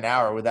it's been an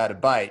hour without a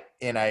bite,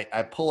 and I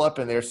pull up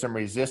and there's some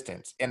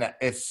resistance, and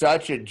it's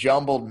such a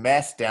jumbled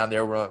mess down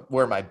there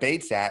where my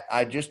bait's at.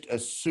 I just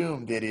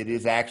assumed that it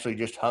is actually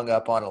just hung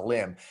up on a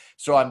limb.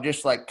 So I'm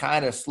just like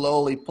kind of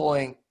slowly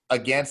pulling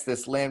against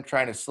this limb,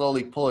 trying to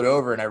slowly pull it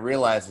over, and I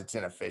realize it's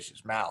in a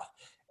fish's mouth,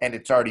 and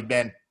it's already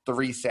been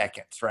 3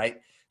 seconds, right?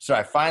 So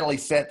I finally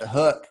set the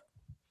hook.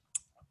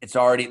 It's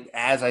already,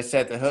 as I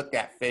set the hook,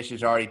 that fish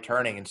is already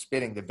turning and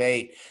spitting the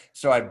bait.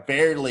 So I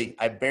barely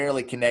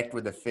connect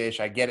with the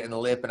fish. I get it in the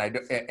lip and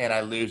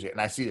I lose it.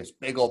 And I see this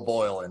big old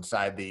boil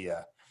inside the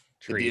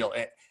deal.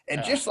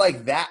 And just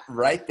like that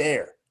right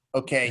there,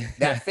 okay,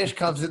 that fish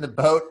comes in the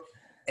boat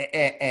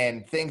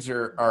and things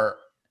are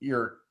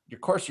your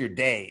course of your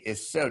day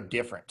is so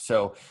different.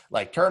 So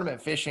like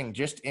tournament fishing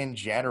just in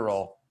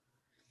general,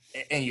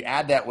 and you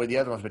add that with the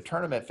other ones, but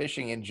tournament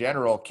fishing in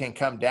general can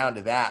come down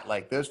to that.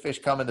 Like those fish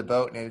come in the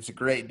boat and it's a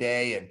great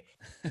day and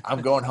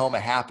I'm going home a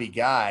happy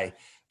guy,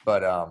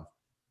 but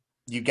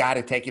you got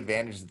to take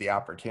advantage of the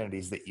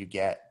opportunities that you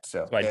get. So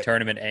that's why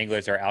tournament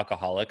anglers are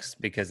alcoholics,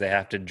 because they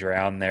have to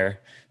drown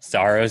their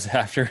sorrows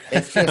after.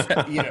 It's just,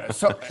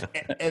 so,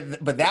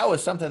 but that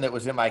was something that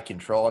was in my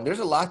control, and there's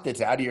a lot that's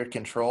out of your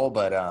control,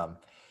 but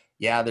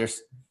yeah,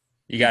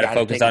 you got to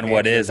focus on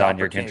what is on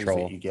your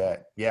control. You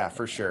get. Yeah,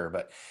 for sure.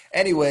 But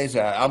anyways,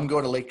 I'm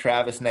going to Lake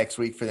Travis next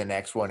week for the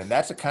next one. And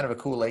that's a kind of a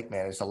cool lake,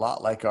 man. It's a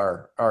lot like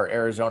our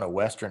Arizona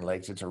Western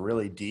lakes. It's a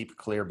really deep,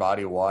 clear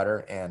body of water.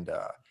 And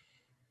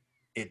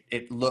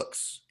it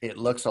looks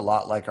a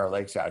lot like our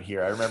lakes out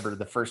here. I remember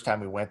the first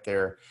time we went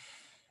there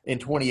in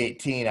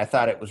 2018, I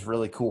thought it was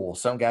really cool.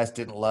 Some guys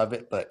didn't love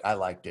it, but I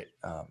liked it.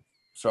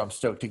 So I'm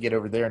stoked to get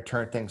over there and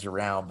turn things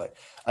around. But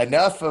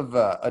enough of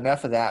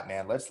that,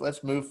 man.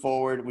 Let's move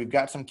forward. We've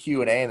got some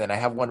Q&A, and then I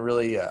have one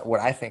really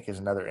what I think is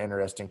another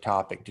interesting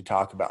topic to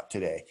talk about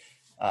today.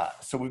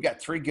 So we've got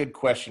 3 good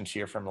questions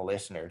here from the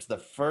listeners. The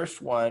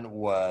first one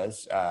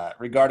was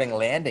regarding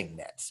landing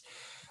nets.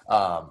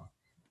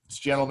 This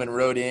gentleman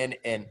wrote in,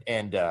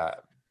 and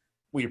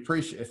we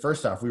appreciate.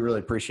 First off, we really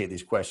appreciate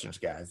these questions,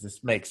 guys.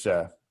 This makes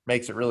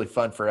it really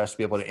fun for us to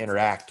be able to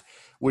interact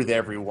with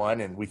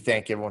everyone, and we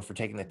thank everyone for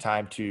taking the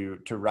time to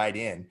write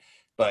in.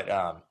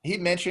 But he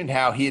mentioned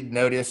how he had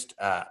noticed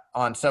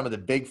on some of the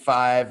Big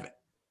Five,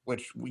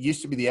 which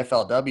used to be the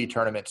FLW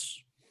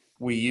tournaments,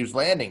 we use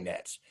landing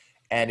nets,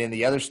 and in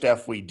the other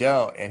stuff we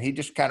don't. And he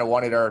just kind of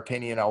wanted our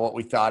opinion on what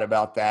we thought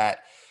about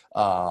that.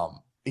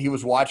 He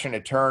was watching a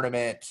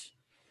tournament,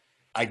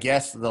 I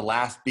guess the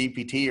last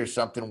BPT or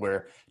something,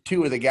 where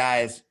 2 of the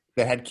guys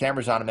that had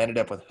cameras on them ended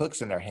up with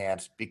hooks in their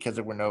hands because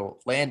there were no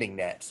landing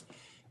nets.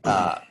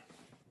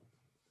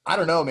 I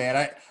don't know,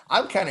 man.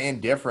 I'm kind of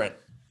indifferent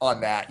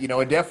on that.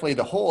 And definitely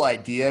the whole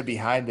idea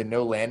behind the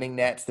no landing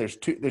nets, there's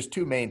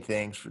two main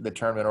things for the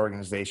tournament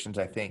organizations,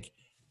 I think,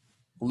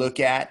 look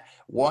at.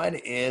 One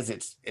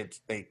is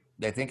they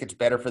think it's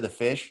better for the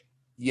fish.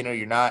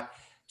 You're not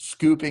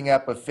scooping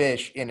up a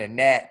fish in a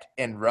net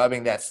and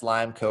rubbing that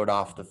slime coat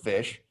off the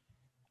fish.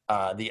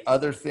 The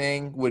other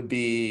thing would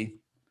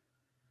be,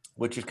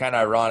 which is kind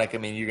of ironic. I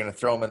mean,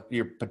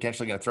 you're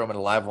potentially going to throw them in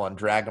a live well and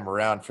drag them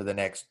around for the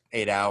next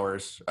 8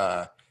 hours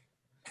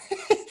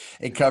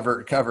and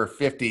cover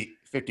 50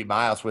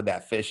 miles with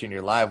that fish in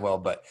your live well.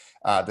 But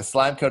the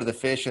slime coat of the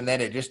fish, and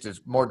then it just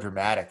is more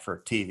dramatic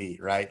for TV,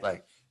 right?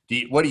 Like,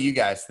 what do you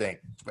guys think?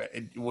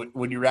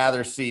 Would you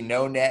rather see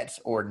no nets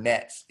or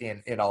nets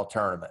in all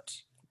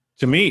tournaments?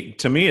 To me,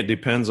 it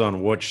depends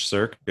on which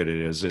circuit it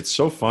is. It's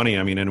so funny.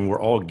 I mean, and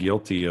we're all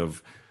guilty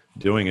of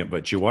doing it,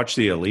 but you watch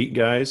the elite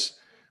guys,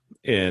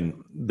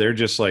 and they're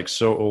just like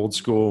so old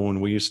school. When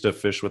we used to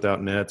fish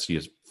without nets, you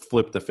just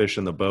flip the fish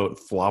in the boat,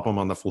 flop them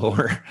on the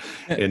floor,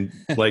 and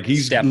like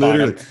he's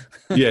literally,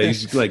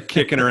 he's like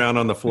kicking around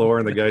on the floor,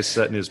 and the guy's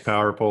setting his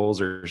power poles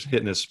or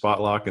hitting his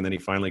spot lock, and then he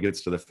finally gets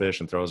to the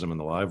fish and throws them in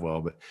the live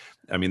well. But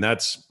I mean,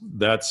 that's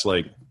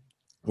like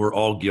we're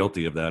all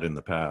guilty of that in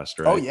the past,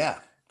 right? Oh yeah,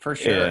 for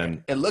sure.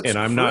 And it looks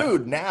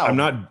crude now.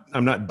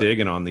 I'm not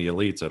digging on the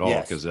elites at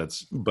all, because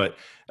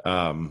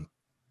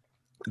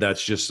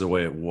that's just the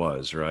way it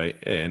was, right?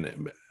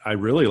 And I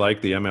really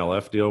like the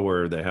MLF deal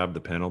where they have the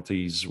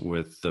penalties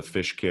with the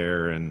fish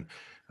care, and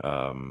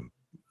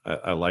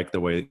I like the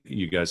way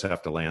you guys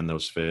have to land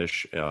those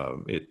fish.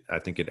 I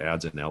think it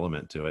adds an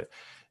element to it.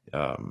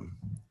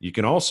 You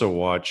can also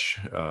watch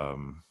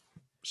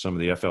some of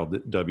the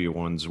FLW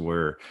ones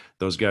where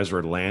those guys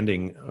were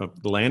landing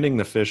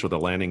the fish with a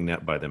landing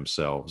net by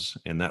themselves,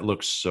 and that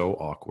looks so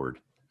awkward.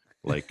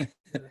 Like,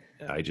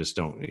 I just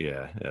don't.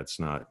 Yeah, that's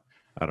not.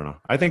 I don't know.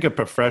 I think a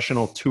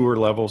professional tour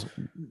level,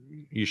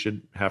 you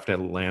should have to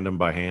land them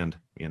by hand.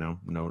 No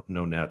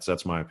nets.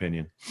 That's my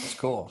opinion. That's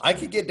cool. I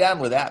could get down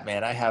with that,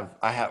 man.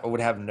 I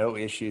would have no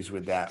issues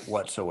with that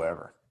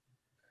whatsoever.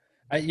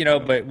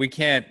 But we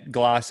can't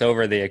gloss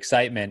over the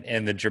excitement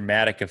and the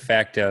dramatic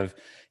effect of,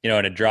 in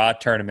a draw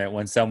tournament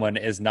when someone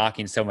is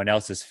knocking someone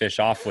else's fish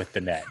off with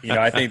the net.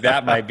 I think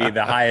that might be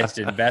the highest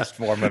and best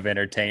form of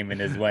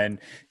entertainment is when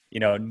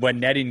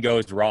netting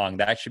goes wrong.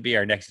 That should be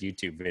our next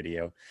YouTube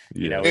video.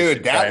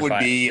 Dude, that would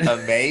be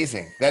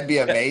amazing. That'd be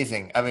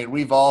amazing. I mean,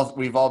 we've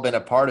all been a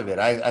part of it.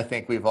 I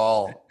think we've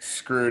all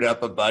screwed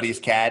up a buddy's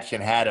catch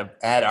and had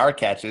our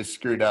catches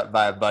screwed up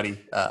by a buddy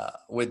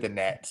with the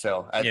net.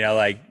 So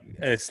like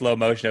a slow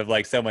motion of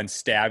like someone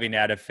stabbing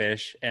at a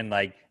fish and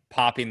like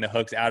popping the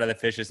hooks out of the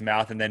fish's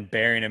mouth and then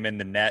burying them in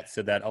the net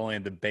so that only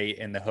the bait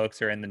and the hooks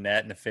are in the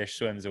net and the fish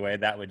swims away.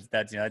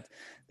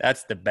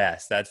 That's the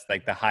best. That's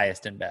like the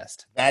highest and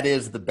best. That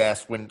is the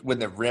best when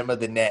the rim of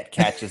the net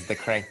catches the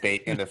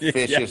crankbait and the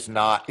fish is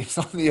not. It's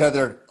on the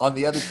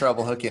other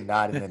treble hook and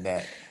not in the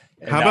net.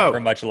 How about for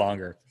much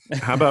longer?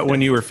 How about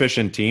when you were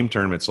fishing team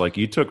tournaments? Like,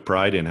 you took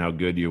pride in how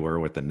good you were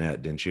with the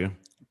net, didn't you?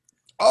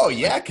 Oh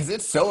yeah, because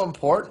it's so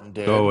important,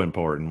 dude. So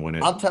important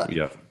when I'll tell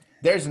you. Yeah.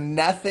 There's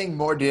nothing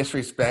more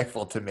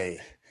disrespectful to me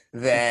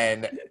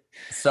than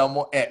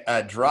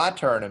a draw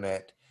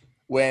tournament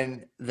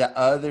when the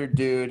other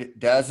dude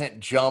doesn't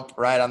jump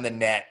right on the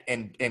net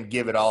and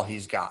give it all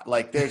he's got.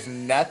 Like, there's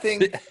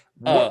nothing.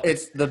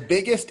 It's the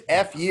biggest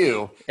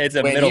FU. It's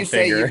a when middle you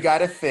say finger. you've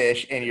got a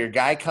fish and your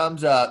guy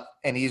comes up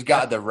and he's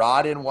got the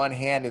rod in one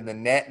hand and the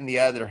net in the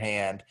other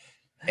hand,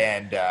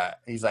 and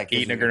he's like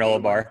eating a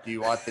granola bar. Do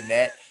you want the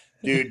net?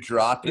 Dude,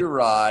 drop your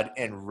rod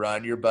and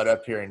run your butt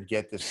up here and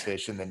get this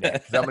fish in the net.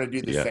 Because I'm going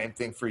to do the same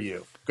thing for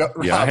you.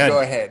 Rob, go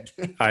ahead.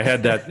 I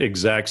had that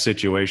exact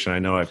situation. I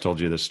know I've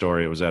told you this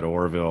story. It was at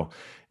Oroville,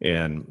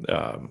 and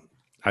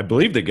I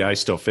believe the guy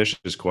still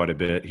fishes quite a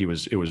bit. It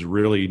was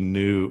really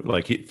new.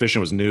 Like, fishing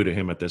was new to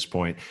him at this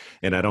point,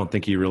 and I don't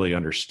think he really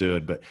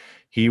understood. But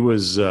he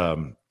was.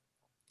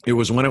 It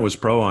was when it was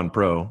pro on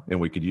pro and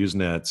we could use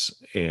nets.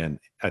 And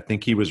I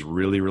think he was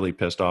really, really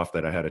pissed off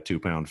that I had a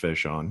 2-pound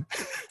fish on.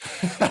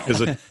 Because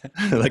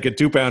like a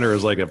 2-pounder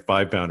is like a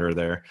 5-pounder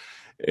there.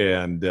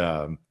 And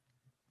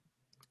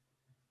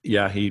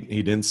he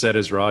didn't set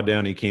his rod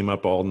down. He came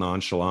up all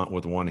nonchalant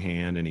with one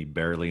hand and he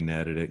barely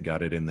netted it,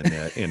 got it in the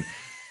net. And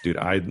dude,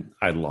 I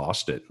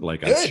lost it.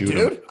 Like, I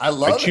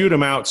chewed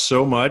him out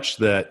so much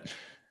that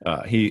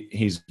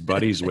he's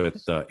buddies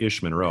with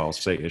Ish Monroe. I'll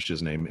say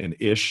Ish's name, and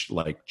Ish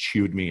like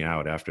chewed me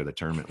out after the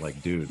tournament. Like,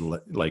 dude,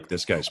 like,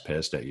 this guy's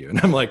pissed at you. And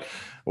I'm like,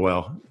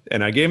 well,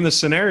 and I gave him the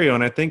scenario,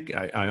 and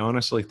I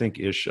honestly think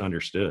Ish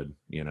understood.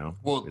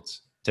 Well,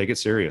 take it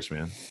serious,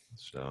 man.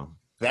 So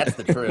that's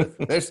the truth.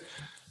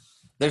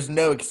 There's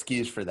no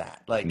excuse for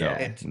that. Like, no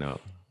excuse.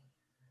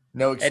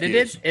 And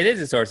it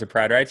is a source of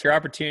pride, right? It's your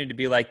opportunity to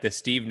be like the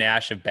Steve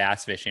Nash of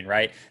bass fishing,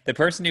 right? The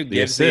person who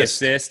gives the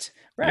assist.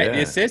 Right. Yeah.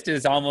 The assist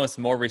is almost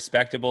more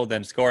respectable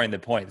than scoring the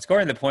point.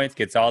 Scoring the points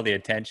gets all the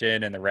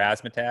attention and the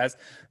razzmatazz,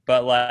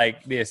 but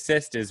like the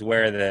assist is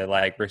where the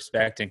like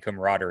respect and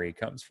camaraderie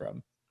comes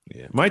from.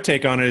 Yeah. My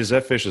take on it is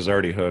that fish is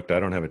already hooked. I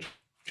don't have a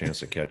chance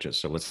to catch it.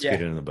 So let's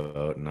get it in the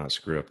boat and not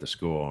screw up the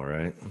school. All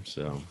right.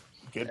 So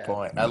good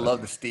point. I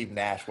love the Steve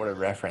Nash. What a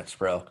reference,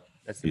 bro.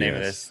 That's the name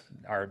of this.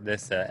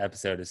 This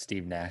episode is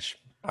Steve Nash.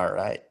 All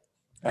right.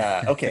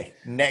 Okay.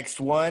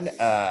 Next one.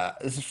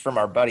 This is from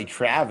our buddy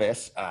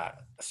Travis.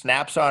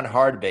 Snaps on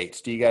hard baits.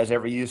 Do you guys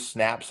ever use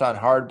snaps on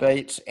hard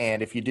baits?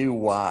 And if you do,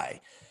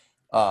 why?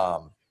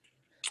 Rob,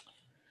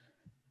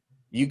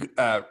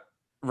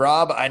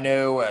 I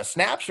know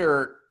snaps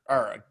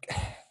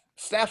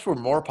snaps were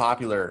more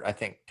popular, I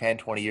think, 10,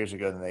 20 years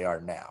ago than they are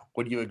now.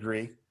 Would you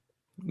agree?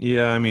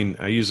 Yeah, I mean,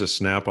 I use a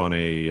snap on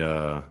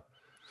a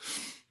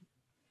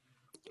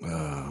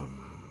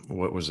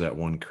what was that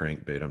one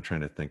crankbait? I'm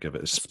trying to think of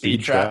it.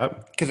 Speed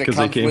trap. Because it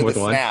comes with a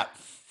snap.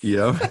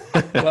 Yeah.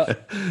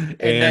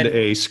 and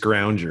a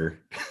scrounger.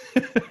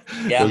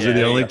 Those are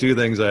the only two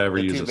things I ever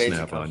use a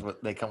snap on.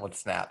 They come with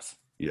snaps.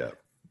 Yeah.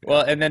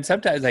 Well, and then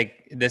sometimes,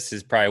 like, this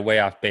is probably way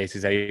off base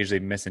because I usually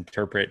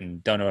misinterpret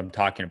and don't know what I'm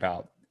talking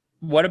about.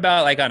 What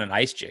about like on an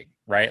ice jig,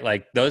 right?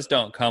 Like, those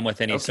don't come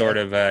with any sort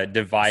of a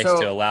device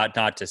to allow it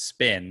not to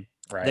spin.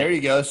 Right. There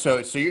you go. So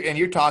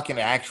you're talking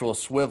actual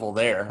swivel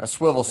there, a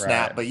swivel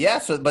snap. Right.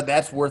 But but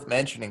that's worth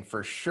mentioning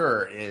for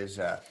sure is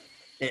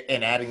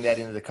and adding that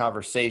into the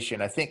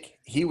conversation. I think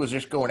he was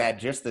just going at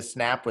just the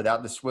snap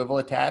without the swivel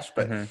attached,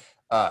 but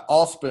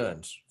all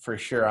spoons for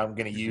sure. I'm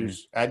going to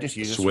use. I just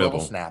use a swivel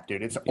snap,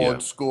 dude. It's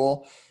old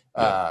school,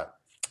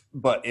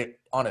 but it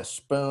on a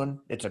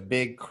spoon. It's a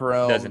big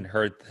chrome. Doesn't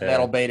hurt the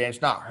metal bait, and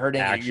it's not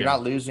hurting. Action. You're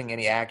not losing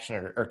any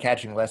action or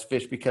catching less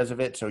fish because of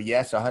it. So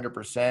yes,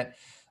 100%.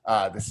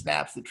 The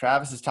snaps that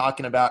Travis is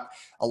talking about,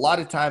 a lot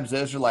of times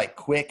those are like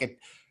quick.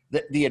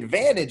 The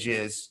advantage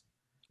is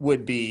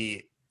would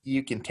be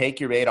you can take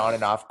your bait on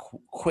and off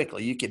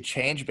quickly. You can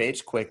change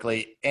baits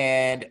quickly,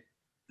 and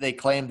they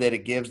claim that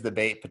it gives the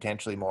bait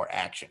potentially more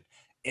action.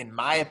 In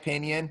my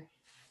opinion,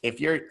 if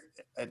you're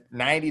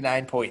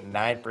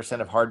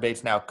 99.9% of hard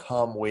baits now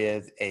come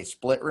with a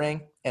split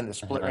ring, and the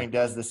split ring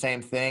does the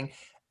same thing.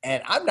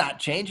 And I'm not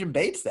changing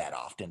baits that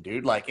often,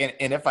 dude. Like,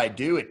 and if I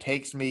do, it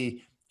takes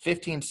me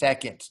 15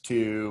 seconds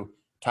to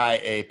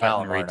tie a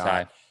Palomar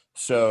knot.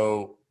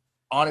 So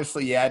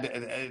honestly, yeah,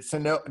 it's a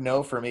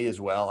no for me as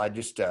well. I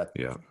just tie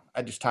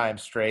them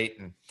straight.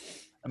 And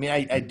I mean,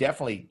 I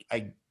definitely,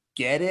 I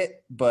get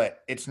it, but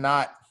it's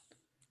not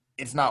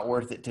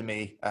worth it to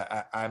me.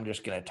 I'm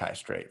just going to tie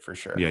straight for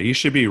sure. Yeah. You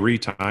should be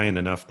retying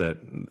enough that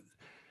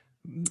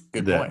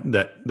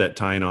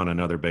tying on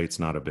another bait's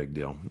not a big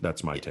deal.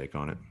 That's my take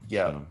on it.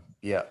 Yeah.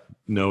 So,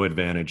 no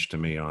advantage to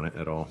me on it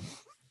at all.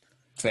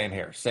 Same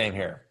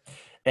here.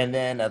 And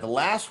then the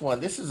last one,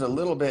 this is a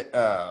little bit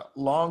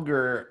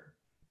longer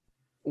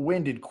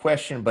winded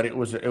question, but it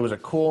was a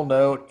cool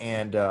note.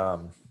 And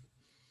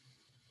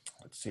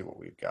let's see what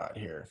we've got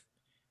here.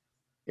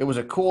 It was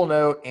a cool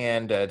note,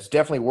 and it's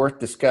definitely worth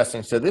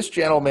discussing. So this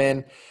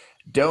gentleman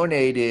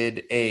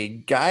donated a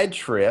guide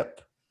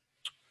trip.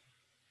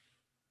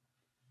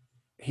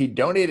 He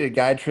donated a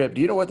guide trip.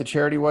 Do you know what the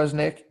charity was,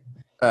 Nick?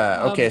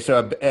 Okay,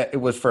 so it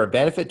was for a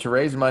benefit to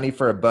raise money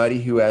for a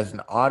buddy who has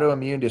an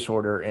autoimmune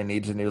disorder and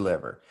needs a new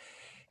liver.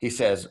 He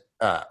says,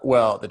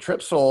 well, the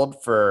trip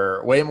sold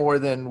for way more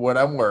than what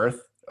I'm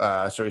worth.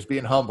 So he's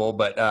being humble,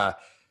 but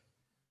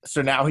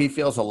so now he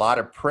feels a lot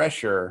of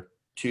pressure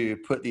to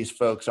put these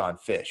folks on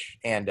fish.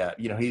 And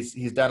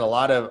he's done a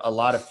lot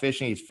of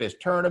fishing. He's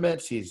fished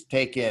tournaments. He's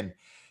taken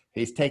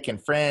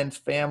friends,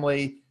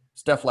 family,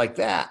 stuff like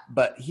that.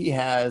 But he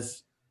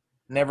has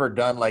never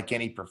done like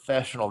any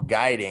professional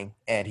guiding,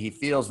 and he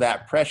feels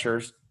that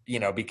pressures,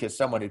 because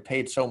someone had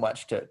paid so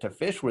much to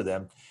fish with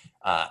him.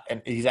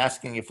 And he's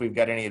asking if we've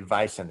got any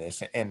advice on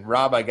this. And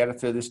Rob, I got to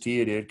throw this to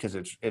you, dude, because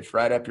it's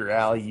right up your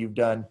alley. You've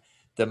done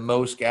the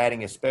most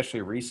guiding,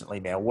 especially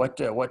recently, man. What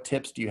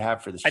tips do you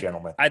have for this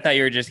gentleman? I thought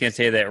you were just going to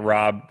say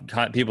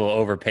that people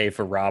overpay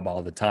for Rob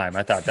all the time.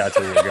 I thought that's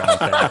where you were going with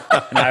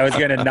that. And I was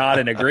going to nod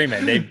in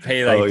agreement. They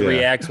pay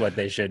 3x what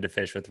they should to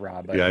fish with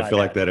Rob. Yeah, I feel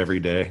like that every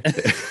day.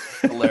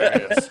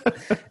 Hilarious.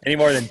 Any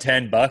more than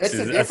 $10 it's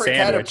is a different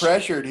kind of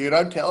pressure, dude.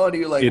 I'm telling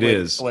you, like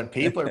when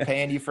people are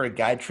paying you for a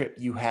guide trip,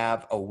 you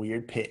have a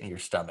weird pit in your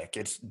stomach.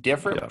 It's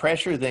different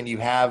pressure than you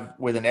have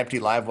with an empty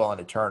live well in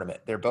a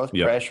tournament. They're both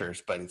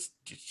pressures, but it's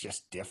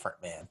just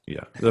different, man.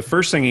 Yeah. The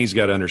first thing he's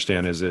got to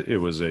understand is that it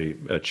was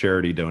a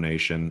charity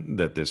donation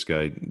that this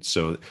guy,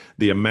 so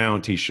the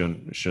amount, he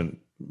shouldn't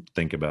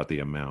think about the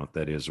amount.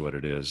 That is what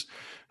it is.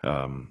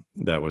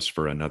 That was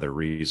for another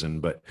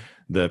reason. But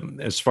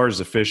as far as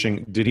the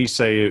fishing, did he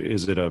say,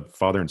 is it a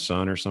father and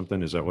son or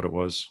something? Is that what it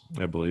was?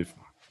 I believe.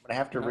 I'm going to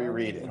have to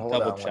reread it.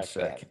 Hold on one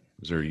second.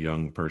 Is there a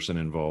young person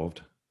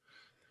involved?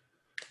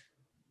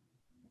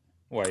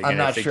 I'm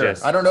not sure.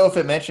 I don't know if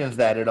it mentions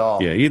that at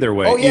all. Yeah, either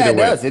way. Oh, yeah, it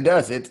does. It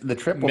does. It's the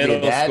trip will be a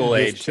dad and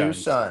his two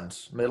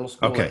sons. Middle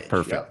school age. Okay,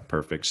 perfect,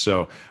 perfect.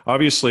 So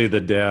obviously the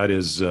dad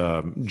is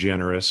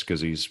generous because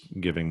he's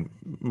giving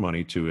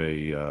money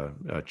to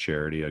a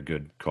charity, a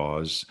good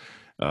cause.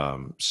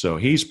 So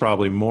he's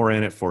probably more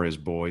in it for his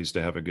boys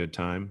to have a good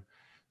time.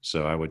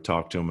 So I would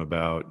talk to him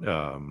about,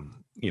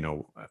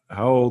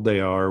 how old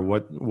they are,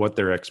 what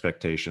their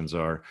expectations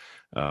are.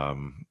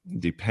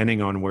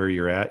 Depending on where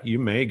you're at, you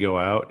may go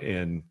out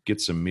and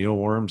get some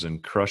mealworms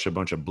and crush a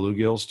bunch of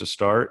bluegills to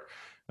start,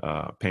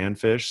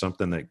 panfish,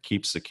 something that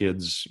keeps the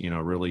kids,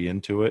 really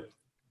into it.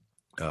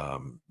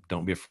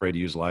 Don't be afraid to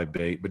use live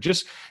bait, but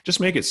just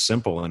make it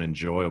simple and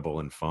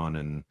enjoyable and fun.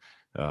 And,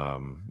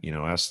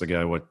 ask the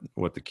guy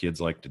what the kids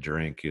like to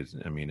drink.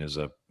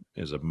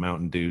 Is a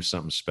Mountain Dew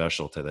something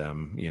special to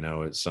them?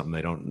 It's something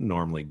they don't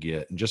normally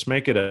get, and just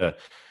make it a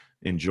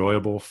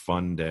enjoyable,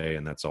 fun day.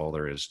 And that's all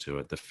there is to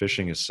it. The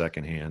fishing is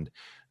secondhand.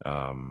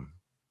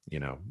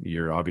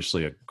 You're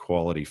obviously a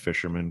quality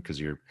fisherman because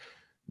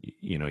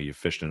you've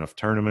fished enough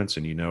tournaments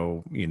and you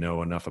know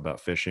enough about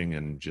fishing,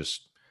 and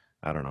just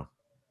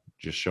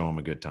show them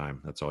a good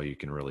time. That's all you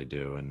can really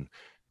do.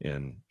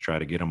 And try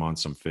to get them on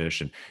some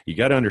fish. And you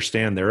got to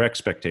understand their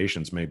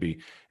expectations.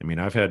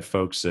 I've had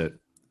folks that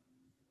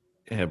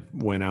have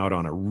went out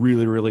on a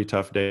really, really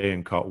tough day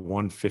and caught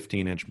one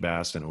 15-inch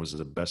bass, and it was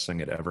the best thing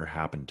that ever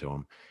happened to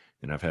them.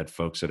 And I've had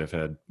folks that have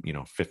had,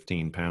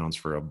 15 pounds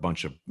for a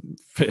bunch of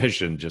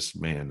fish, and just,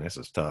 man, this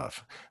is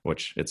tough,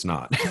 which it's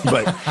not,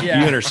 but You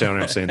understand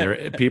what I'm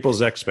saying?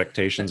 People's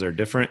expectations are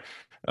different.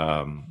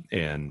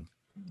 And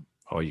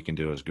all you can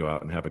do is go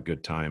out and have a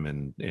good time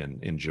and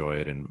enjoy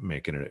it and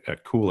make it a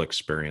cool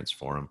experience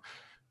for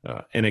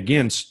them. And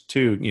again,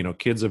 too,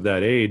 kids of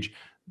that age,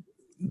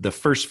 the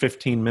first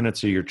 15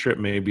 minutes of your trip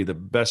may be the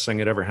best thing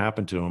that ever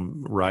happened to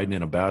them, riding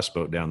in a bass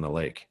boat down the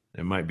lake.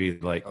 It might be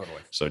like,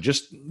 totally. So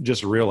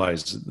just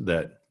realize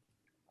that,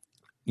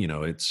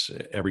 it's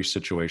every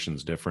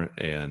situation's different,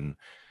 and,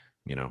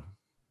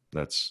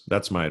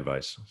 That's my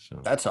advice. So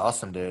That's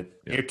awesome, dude.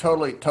 yeah. You're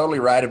totally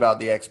right about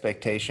the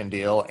expectation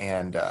deal.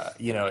 And,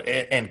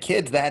 and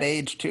kids that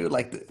age too,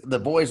 like the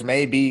boys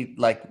may be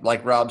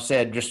like Rob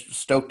said, just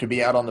stoked to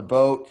be out on the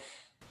boat,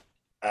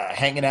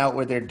 hanging out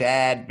with their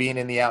dad, being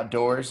in the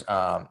outdoors.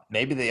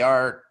 Maybe they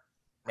are,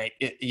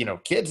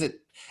 kids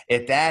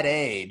at that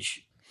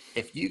age,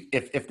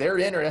 if they're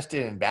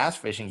interested in bass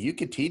fishing, you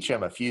could teach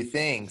them a few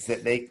things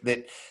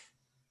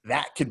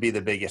that could be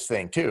the biggest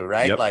thing too,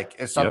 right? Yep. Like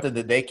it's something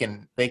that they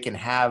can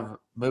have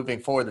moving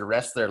forward the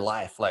rest of their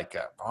life. Like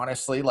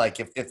honestly, like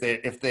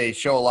if they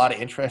show a lot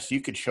of interest,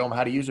 you could show them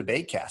how to use a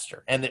bait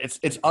caster, and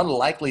it's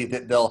unlikely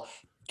that they'll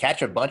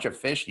catch a bunch of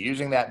fish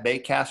using that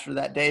bait caster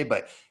that day.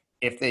 But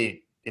if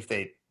they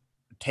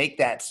take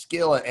that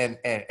skill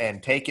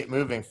and take it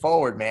moving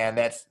forward, man,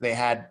 they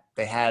had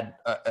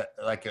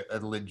a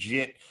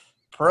legit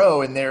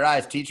pro in their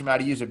eyes. Teach them how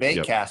to use a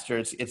bait caster.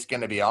 It's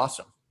going to be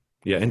awesome.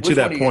 Yeah, and to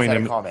that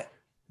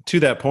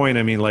point,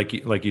 I mean,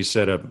 like you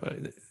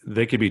said,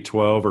 they could be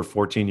 12 or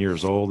 14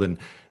 years old, and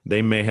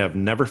they may have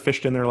never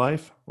fished in their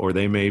life, or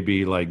they may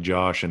be like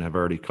Josh and have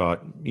already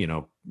caught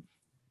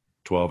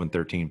 12 and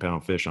 13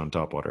 pound fish on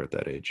topwater at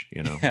that age.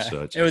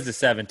 So it was a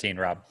 17,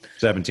 Rob.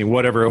 17,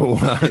 whatever it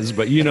was,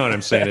 but you know what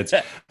I'm saying. It's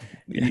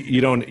you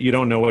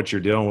don't know what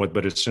you're dealing with,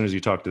 but as soon as you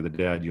talk to the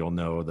dad, you'll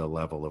know the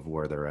level of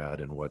where they're at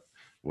and what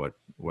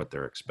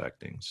they're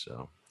expecting.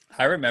 So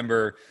I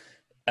remember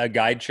a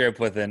guide trip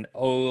with an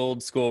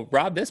old school.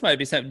 Rob, this might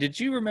be something. Did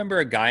you remember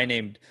a guy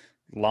named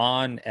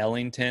Lon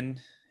Ellington?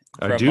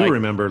 I do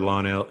remember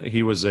Lon. He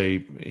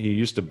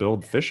used to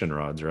build fishing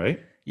rods,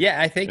 right?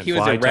 Yeah, I think he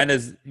was a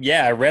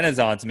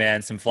Renaissance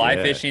man. Some fly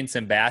fishing,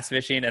 some bass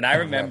fishing, and I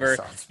remember,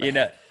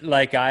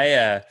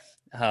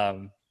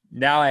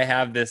 now I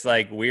have this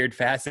like weird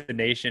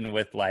fascination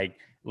with like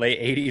late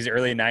 80s,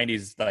 early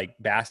 90s like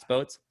bass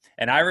boats.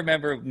 And I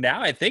remember,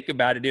 now I think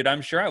about it, dude,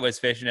 I'm sure I was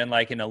fishing in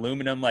like an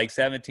aluminum, like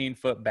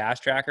 17-foot bass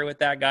tracker with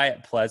that guy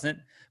at Pleasant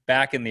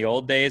back in the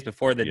old days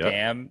before the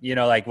dam,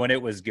 like when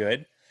it was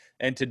good.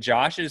 And to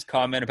Josh's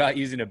comment about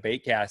using a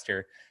bait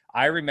caster,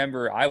 I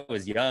remember I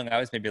was young. I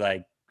was maybe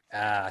like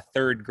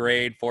third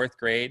grade, fourth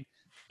grade,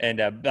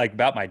 and like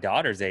about my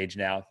daughter's age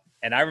now.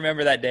 And I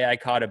remember that day I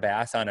caught a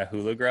bass on a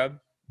hula grub,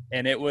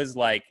 and it was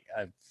like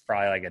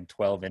probably like a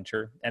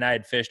 12-incher. And I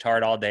had fished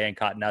hard all day and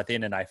caught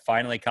nothing. And I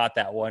finally caught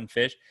that one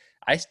fish.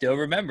 I still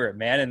remember it,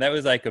 man. And that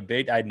was like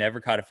I'd never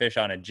caught a fish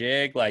on a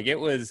jig. Like it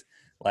was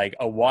like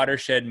a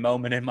watershed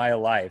moment in my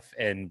life.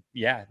 And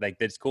yeah, like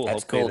that's cool.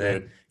 That's Hopefully cool, the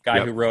dude.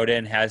 guy who wrote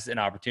in has an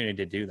opportunity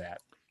to do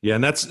that. Yeah,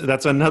 and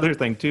that's another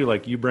thing too.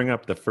 Like you bring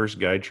up the first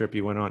guide trip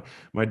you went on.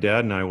 My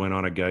dad and I went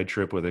on a guide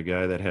trip with a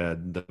guy that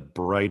had the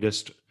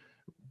brightest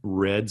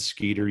red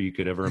Skeeter you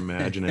could ever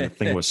imagine, and the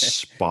thing was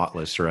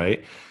spotless,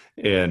 right?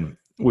 And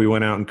we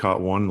went out and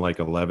caught one like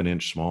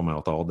 11-inch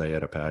smallmouth all day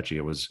at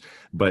Apache.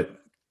 But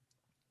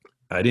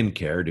I didn't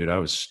care, dude. I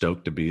was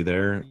stoked to be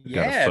there.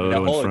 Got a photo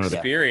the whole in front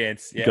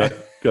experience.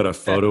 Got a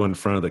photo in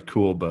front of the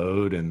cool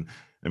boat, and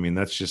I mean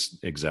that's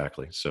just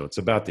exactly. So it's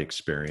about the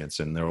experience,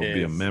 and there will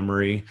be a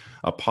memory,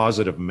 a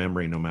positive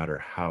memory, no matter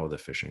how the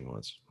fishing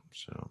was.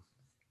 So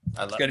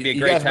it's going to be a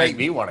great you guys time. Make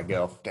me want to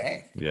go.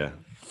 Dang. Yeah.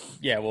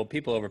 Yeah, well,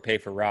 people overpay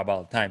for Rob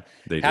all the time.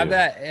 They have do.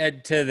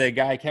 That to the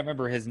guy. I can't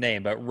remember his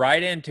name, but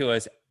write into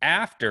us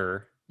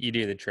after you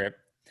do the trip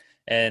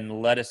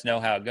and let us know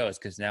how it goes,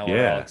 because now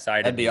we're all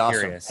excited. That'd be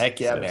awesome. Curious. Heck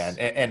yeah, man.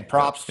 And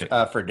props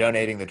for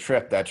donating the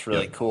trip. That's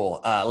really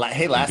cool.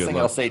 Hey, last thing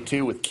I'll say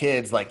too with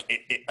kids,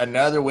 like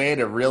another way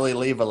to really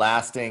leave a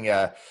lasting,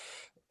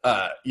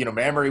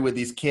 memory with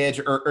these kids,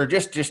 or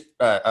just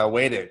a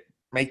way to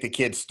make the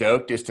kids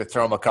stoked is to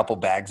throw them a couple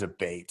bags of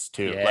baits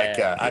too.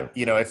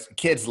 It's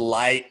kids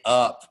light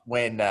up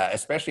when,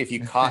 especially if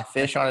you caught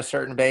fish on a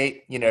certain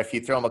bait, if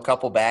you throw them a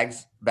couple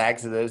bags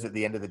of those at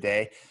the end of the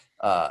day,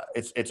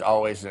 it's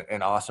always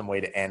an awesome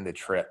way to end the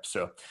trip.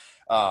 So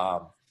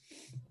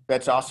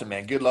that's awesome,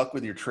 man. Good luck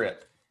with your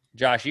trip.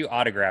 Josh, you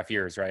autograph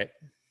yours, right?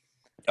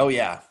 Oh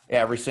yeah.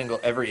 Every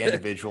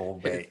individual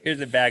bait.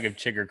 Here's a bag of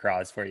chigger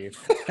craws for you.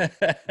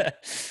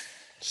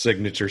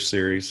 Signature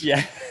series.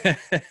 Yeah.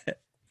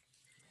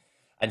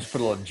 I just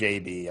put a little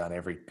JB on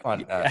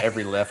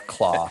every left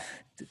claw.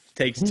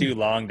 Takes too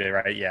long to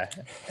write. Yeah.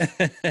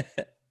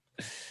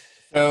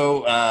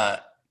 So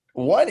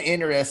one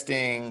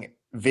interesting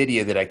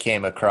video that I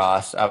came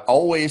across, I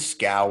always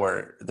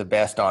scour the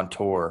Best on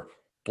Tour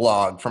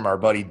blog from our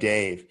buddy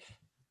Dave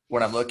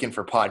when I'm looking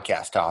for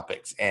podcast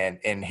topics. And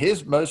in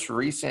his most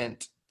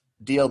recent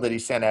deal that he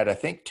sent out, I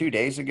think 2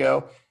 days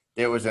ago,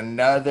 there was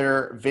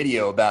another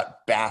video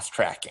about bass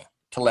tracking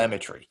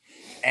telemetry.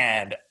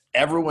 And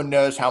everyone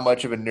knows how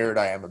much of a nerd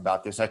I am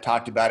about this. I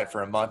talked about it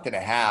for a month and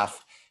a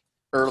half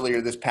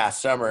earlier this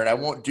past summer, and I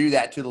won't do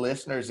that to the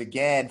listeners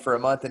again for a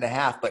month and a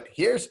half. But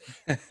here's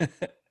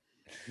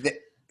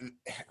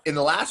in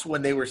the last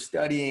one, they were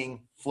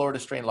studying Florida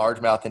strain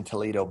largemouth in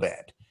Toledo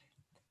Bend.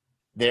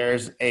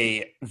 There's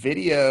a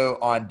video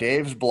on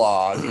Dave's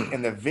blog,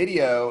 and the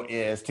video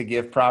is, to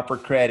give proper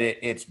credit,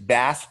 it's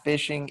Bass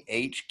Fishing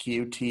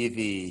HQ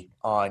TV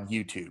on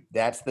YouTube.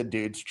 That's the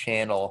dude's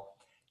channel.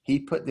 He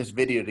put this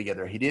video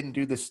together. He didn't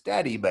do the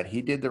study, but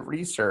he did the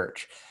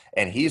research,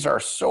 and he's our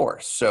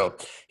source. So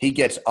he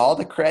gets all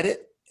the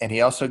credit, and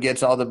he also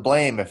gets all the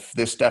blame if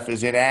this stuff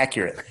is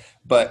inaccurate.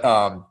 But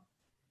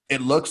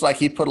it looks like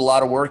he put a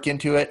lot of work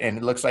into it, and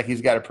it looks like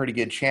he's got a pretty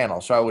good channel.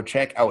 So I would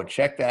check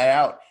that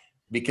out,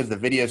 because the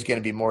video is going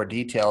to be more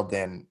detailed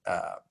than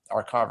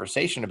our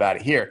conversation about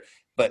it here.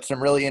 But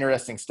some really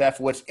interesting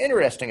stuff. What's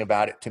interesting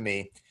about it to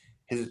me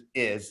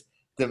is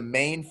the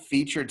main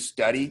featured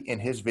study in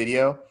his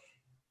video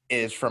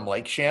is from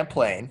Lake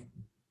Champlain.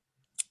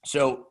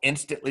 So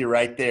instantly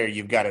right there,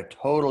 you've got a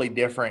totally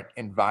different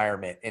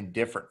environment and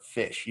different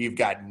fish. You've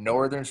got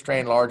northern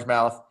strain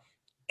largemouth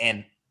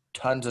and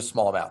tons of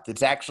smallmouth.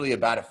 It's actually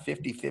about a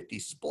 50-50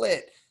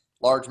 split,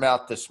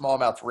 largemouth to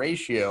smallmouth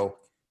ratio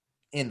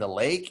in the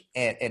lake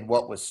and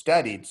what was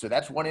studied. So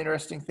that's one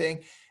interesting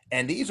thing.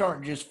 And these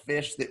aren't just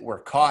fish that were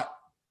caught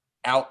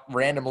out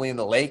randomly in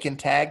the lake and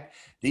tagged.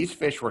 These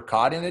fish were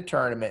caught in a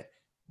tournament,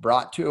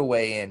 brought to a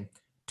weigh-in,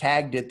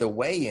 tagged at the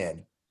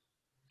weigh-in,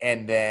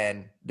 and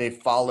then they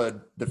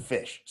followed the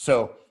fish.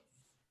 So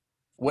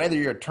whether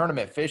you're a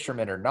tournament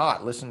fisherman or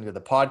not, listening to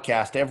the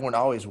podcast, everyone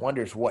always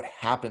wonders what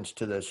happens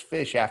to those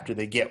fish after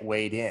they get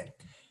weighed in.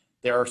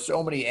 There are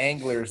so many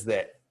anglers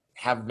that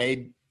have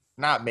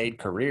not made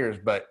careers,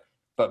 but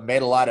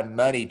made a lot of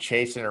money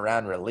chasing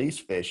around release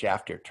fish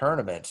after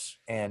tournaments.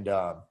 And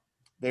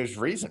there's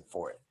reason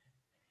for it.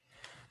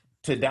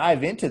 To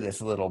dive into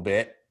this a little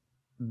bit,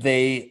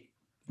 they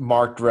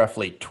marked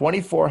roughly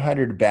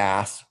 2,400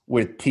 bass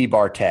with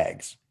T-bar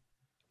tags.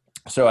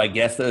 So I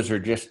guess those are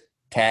just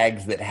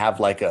tags that have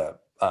like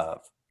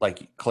like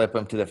you clip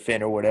them to the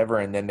fin or whatever,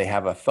 and then they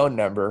have a phone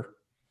number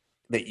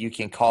that you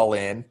can call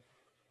in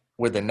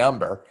with a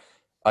number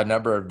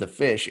of the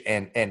fish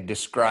and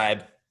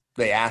describe.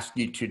 They ask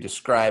you to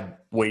describe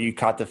where you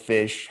caught the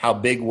fish, how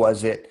big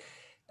was it,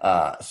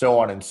 so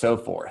on and so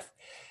forth.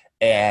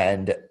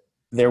 And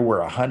there were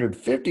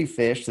 150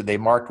 fish that they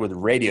marked with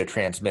radio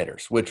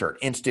transmitters, which are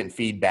instant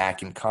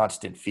feedback and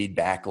constant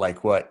feedback,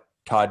 like what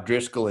Todd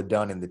Driscoll had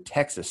done in the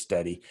Texas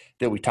study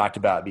that we talked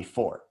about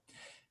before.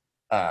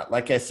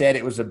 Like I said,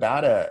 it was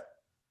about a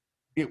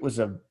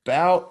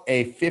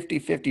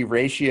 50-50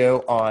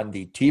 ratio on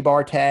the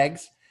T-bar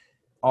tags.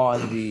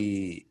 On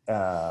the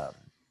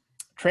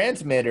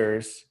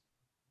transmitters,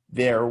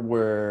 there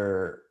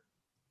were,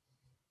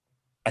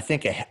 I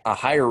think, a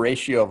higher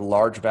ratio of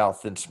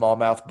largemouth than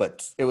smallmouth,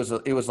 but it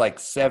was like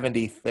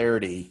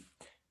 70-30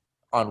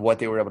 on what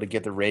they were able to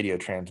get the radio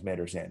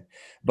transmitters in.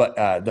 But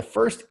the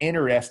first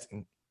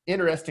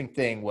interesting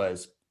thing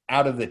was,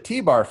 out of the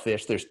T-bar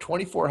fish, there's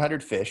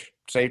 2,400 fish,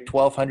 say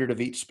 1,200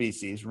 of each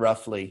species,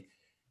 roughly.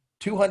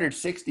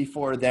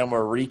 264 of them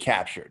were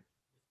recaptured.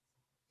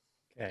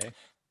 Okay.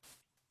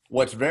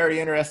 What's very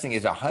interesting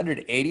is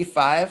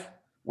 185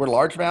 were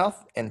largemouth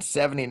and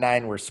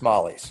 79 were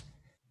smallies.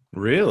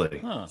 Really?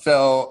 Huh.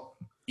 So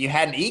you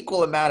had an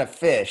equal amount of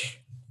fish,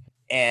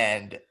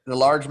 and the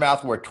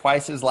largemouth were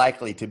twice as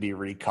likely to be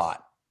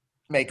recaught.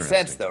 Makes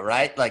sense though,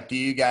 right? Like, do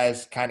you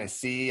guys kind of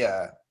see,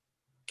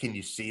 can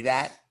you see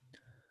that?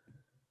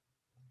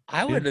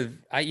 I would have,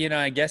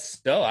 I guess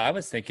so. I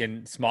was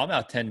thinking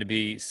smallmouth tend to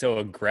be so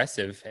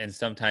aggressive and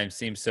sometimes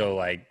seem so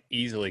like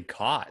easily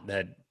caught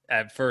that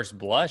at first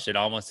blush, it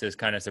almost is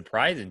kind of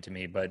surprising to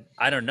me, but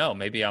I don't know.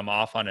 Maybe I'm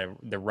off on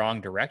the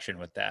wrong direction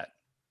with that.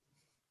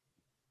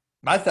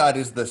 My thought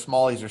is the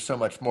smallies are so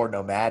much more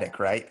nomadic,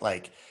 right?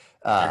 Like,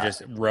 they're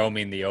just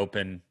roaming the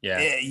open.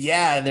 Yeah.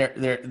 Yeah. And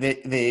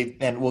they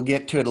and we'll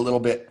get to it a little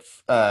bit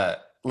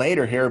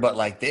later here, but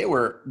like they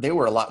were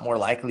a lot more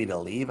likely to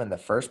leave in the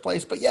first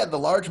place. But yeah, the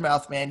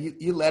largemouth, man,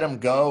 you let them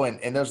go,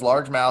 and those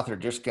largemouth are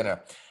just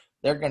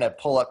they're gonna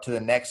pull up to the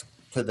next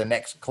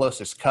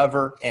closest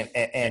cover, and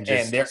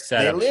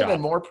they live in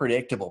more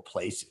predictable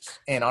places.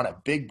 And on a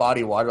big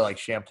body of water like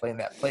Champlain,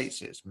 that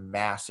place is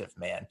massive,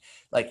 man.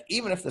 Like,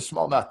 even if the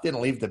smallmouth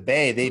didn't leave the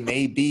bay, they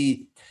may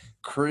be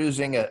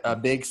cruising a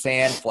big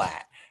sand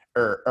flat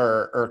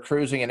or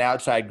cruising an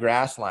outside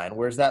grass line,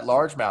 whereas that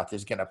largemouth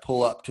is going to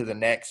pull up to the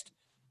next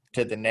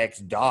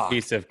dock,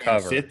 piece of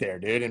cover, sit there,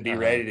 dude, and be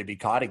ready to be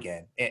caught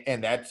again.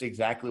 And that's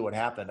exactly what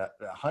happened.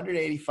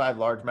 185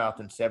 largemouth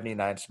and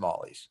 79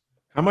 smallies.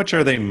 How much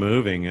are they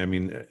moving? I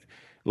mean,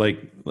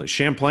 like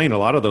Champlain, a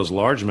lot of those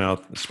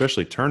largemouth,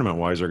 especially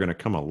tournament-wise, are going to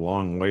come a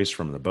long ways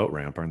from the boat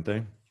ramp, aren't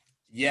they?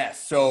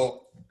 Yes.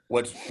 So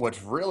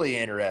what's really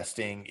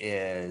interesting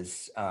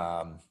is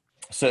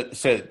so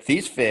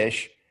these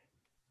fish,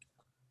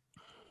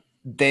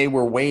 they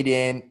were weighed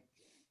in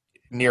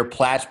near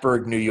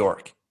Plattsburgh, New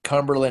York.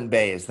 Cumberland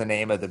Bay is the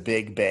name of the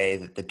big bay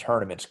that the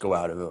tournaments go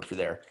out of over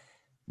there.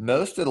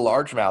 Most of the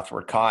largemouth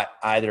were caught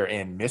either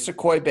in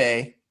Missisquoi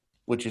Bay,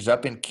 which is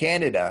up in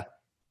Canada,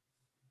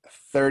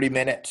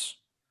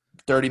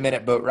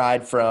 30-minute boat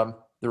ride from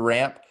the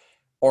ramp,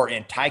 or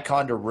in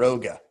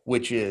Ticonderoga,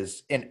 which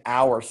is an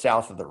hour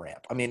south of the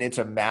ramp. I mean, it's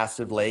a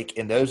massive lake,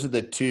 and those are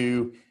the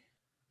two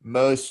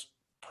most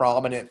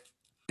prominent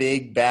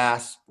big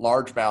bass,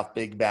 largemouth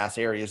big bass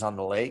areas on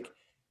the lake.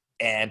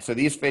 And so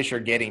these fish are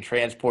getting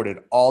transported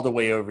all the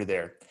way over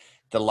there.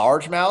 The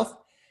largemouth,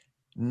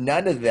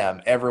 none of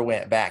them ever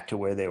went back to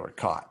where they were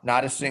caught.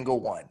 Not a single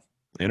one.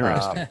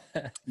 Interesting.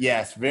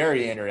 Yes,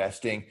 very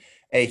interesting.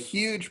 A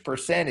huge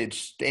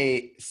percentage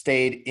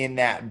stayed in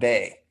that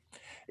bay.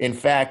 In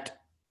fact,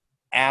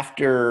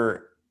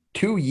 after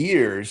 2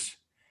 years,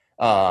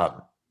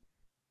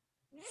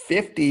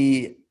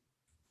 56%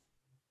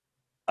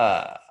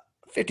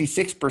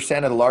 of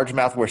the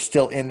largemouth were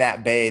still in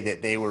that bay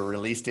that they were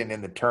released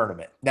in the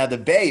tournament. Now, the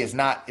bay it's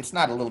not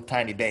a little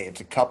tiny bay. It's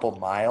a couple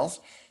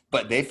miles,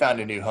 but they found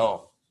a new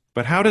home.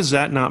 But how does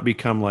that not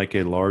become like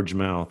a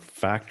largemouth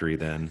factory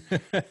then?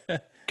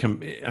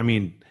 I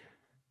mean,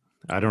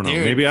 I don't know.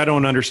 Dude. Maybe I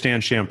don't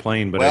understand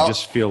Champlain, but Well, I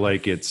just feel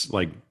like it's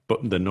like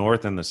the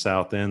north and the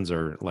south ends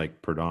are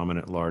like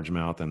predominant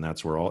largemouth, and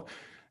that's where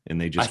and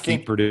they just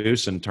keep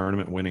producing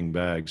tournament winning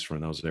bags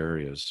from those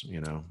areas, you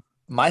know.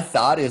 My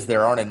thought is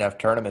there aren't enough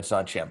tournaments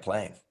on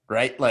Champlain,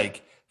 right?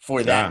 Like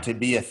for that to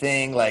be a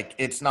thing, like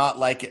it's not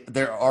like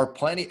there are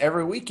plenty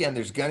every weekend.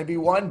 There's going to be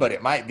one, but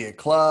it might be a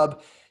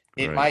club.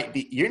 It might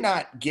be, you're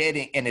not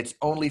getting, and it's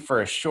only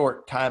for a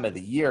short time of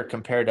the year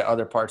compared to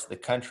other parts of the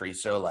country.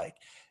 So like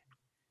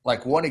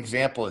one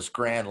example is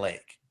Grand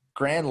Lake.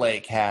 Grand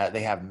Lake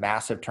they have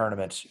massive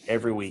tournaments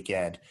every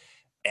weekend,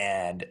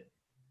 and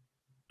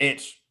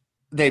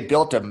they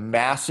built a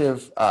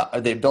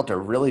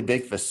really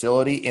big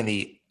facility in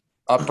the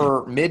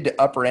mid to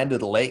upper end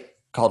of the lake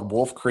called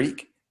Wolf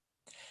Creek.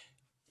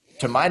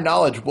 To my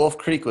knowledge, Wolf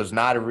Creek was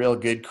not a real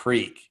good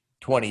creek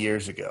 20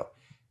 years ago.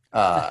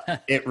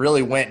 It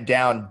really went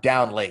down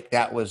lake.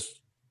 That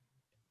was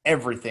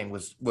everything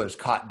was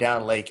caught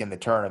down lake in the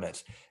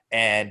tournaments.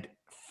 And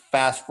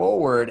fast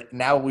forward,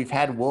 now we've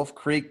had Wolf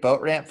Creek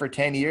boat ramp for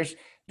 10 years.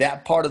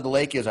 That part of the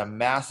lake is a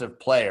massive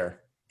player,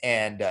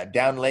 and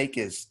down lake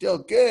is still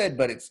good,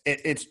 but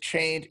it's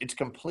changed. It's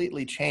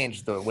completely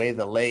changed the way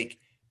the lake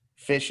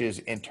fishes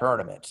in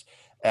tournaments.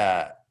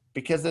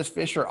 Because those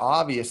fish are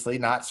obviously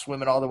not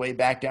swimming all the way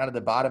back down to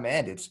the bottom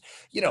end. It's,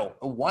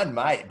 one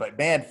might, but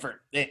man,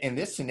 in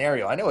this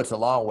scenario, I know it's a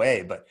long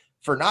way, but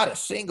for not a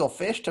single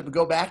fish to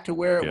go back to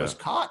where it was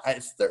caught,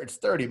 it's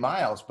 30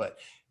 miles, but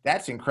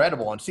that's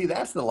incredible. And see,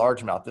 that's the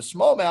largemouth. The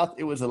smallmouth,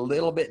 it was a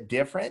little bit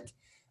different.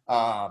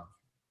 For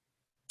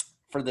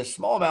the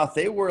smallmouth,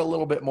 they were a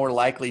little bit more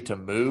likely to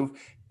move.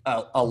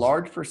 A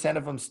large percent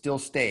of them still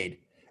stayed.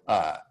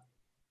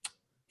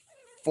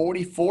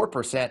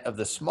 44% of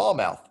the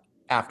smallmouth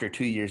after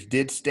 2 years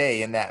did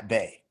stay in that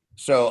bay.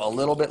 So a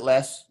little bit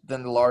less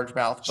than the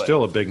largemouth, but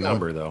still a big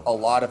number though. A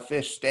lot of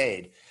fish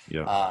stayed.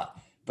 Yeah.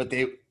 But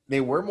they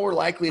were more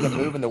likely to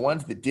move, and the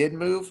ones that did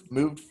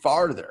moved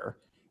farther.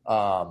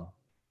 A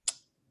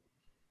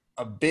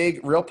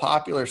big, real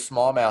popular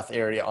smallmouth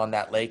area on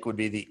that lake would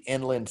be the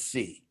inland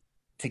sea.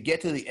 To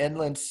get to the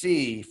inland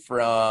sea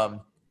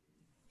from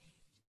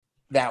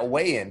that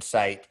weigh-in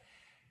site,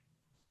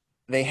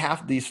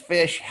 these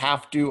fish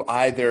have to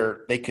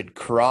they could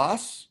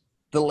cross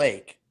the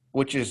lake,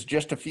 which is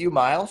just a few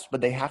miles,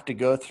 but they have to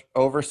go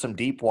over some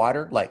deep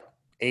water, like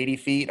 80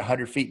 feet,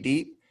 100 feet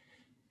deep,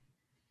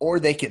 or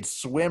they could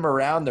swim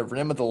around the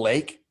rim of the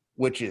lake,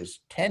 which is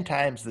 10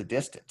 times the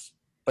distance,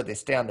 but they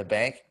stay on the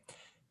bank.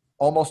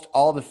 Almost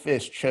all the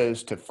fish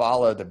chose to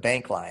follow the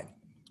bank line.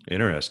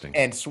 Interesting.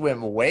 And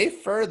swim way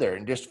further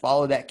and just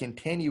follow that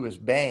continuous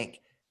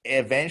bank,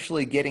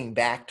 eventually getting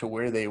back to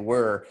where they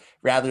were,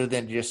 rather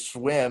than just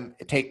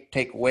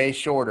take way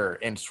shorter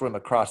and swim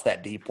across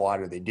that deep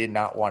water. They did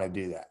not want to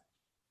do that.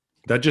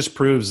 That just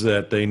proves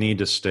that they need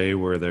to stay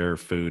where their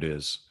food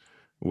is,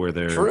 where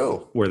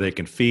they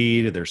can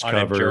feed, there's on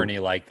cover. A journey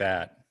like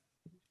that.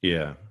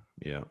 Yeah.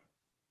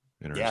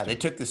 Yeah, they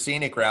took the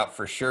scenic route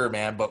for sure,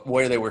 man, but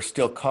where they were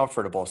still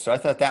comfortable. So I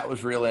thought that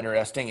was real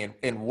interesting.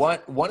 And one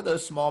of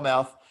those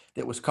smallmouth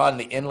that was caught in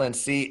the inland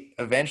sea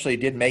eventually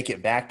did make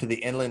it back to the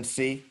inland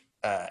sea,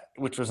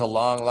 which was a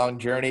long, long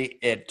journey.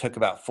 It took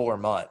about 4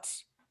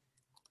 months.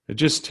 It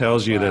just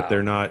tells you that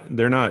they're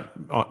not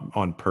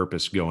on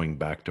purpose going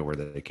back to where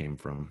they came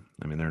from.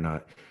 I mean,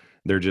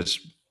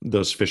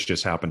 those fish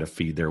just happen to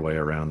feed their way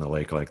around the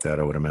lake like that,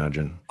 I would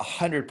imagine.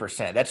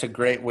 100%. That's a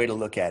great way to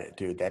look at it,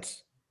 dude.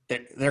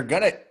 They're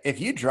gonna,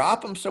 if you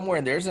drop them somewhere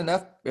and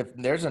if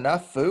there's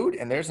enough food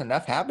and there's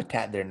enough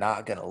habitat, they're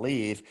not gonna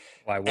leave.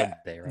 Why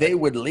wouldn't they? Right? They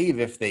would leave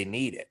if they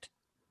need it.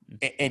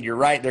 And you're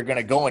right, they're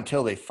gonna go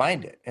until they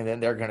find it, and then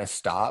they're gonna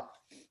stop.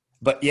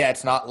 But yeah,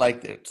 it's not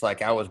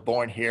like I was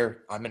born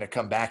here, I'm gonna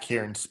come back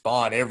here and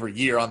spawn every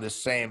year on the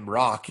same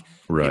rock.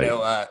 Right.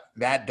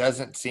 That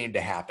doesn't seem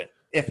to happen.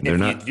 If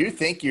you do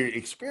think you're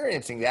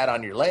experiencing that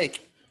on your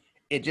lake,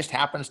 it just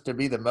happens to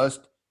be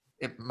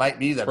it might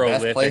be the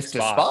best place to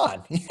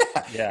spawn.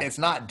 Yeah. It's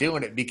not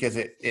doing it because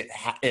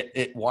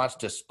it wants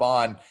to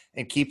spawn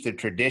and keep the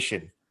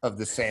tradition of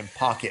the same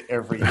pocket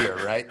every year,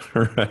 right?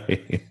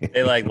 Right.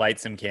 They like light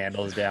some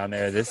candles down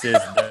there. This is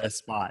the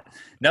spot.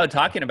 No,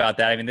 talking about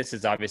that, I mean, this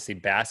is obviously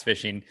bass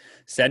fishing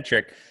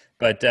centric,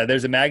 but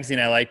there's a magazine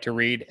I like to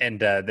read, and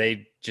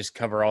they just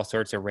cover all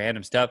sorts of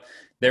random stuff.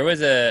 There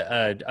was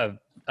a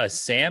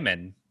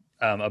salmon,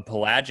 a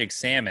pelagic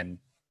salmon.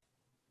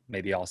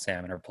 Maybe all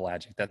salmon are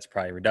pelagic. That's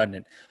probably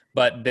redundant.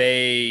 But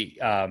they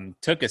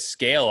took a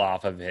scale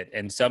off of it,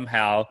 and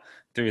somehow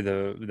through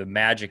the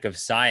magic of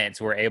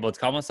science, were able.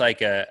 It's almost like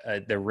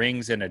the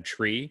rings in a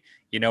tree.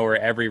 You know,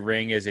 where every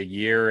ring is a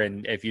year,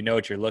 and if you know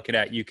what you're looking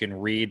at, you can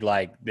read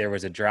like there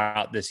was a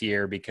drought this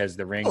year because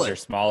the rings are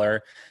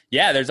smaller.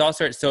 Yeah, there's all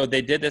sorts. So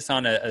they did this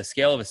on a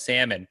scale of a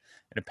salmon,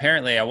 and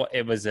apparently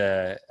it was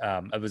a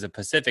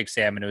Pacific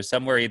salmon. It was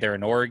somewhere either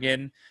in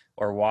Oregon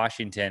or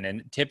Washington,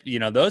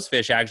 and those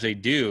fish actually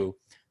do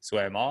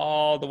swim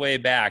all the way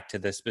back to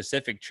the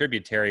specific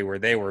tributary where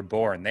they were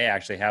born. They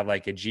actually have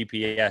like a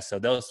GPS, so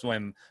they'll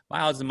swim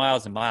miles and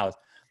miles and miles.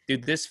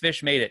 Dude, this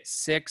fish made it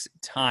 6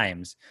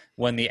 times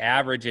when the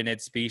average in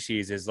its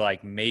species is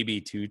like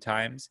maybe 2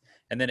 times.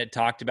 And then it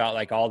talked about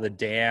like all the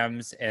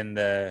dams and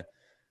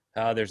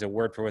there's a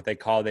word for what they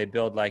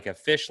build like a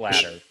fish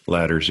ladder.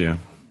 Ladders, yeah.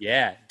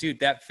 Yeah,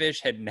 dude, that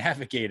fish had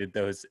navigated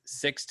those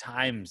 6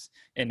 times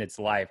in its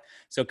life.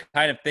 So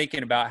kind of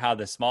thinking about how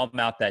the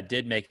smallmouth that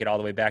did make it all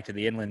the way back to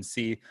the inland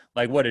sea,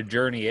 like what a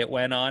journey it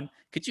went on.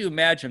 Could you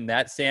imagine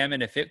that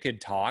salmon if it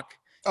could talk?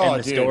 And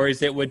the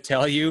stories it would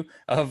tell you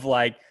of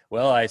like,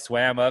 well, I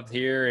swam up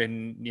here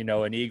and,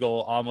 an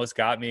eagle almost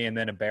got me and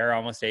then a bear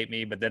almost ate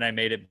me, but then I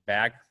made it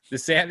back. The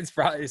salmon's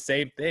probably the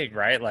same thing,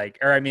 right?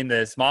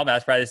 The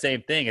smallmouth's probably the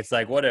same thing. It's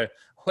like, what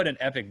an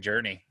epic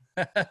journey.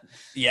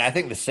 Yeah, I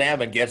think the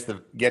salmon gets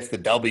the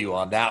W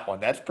on that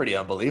one. That's pretty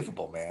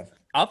unbelievable, man.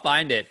 I'll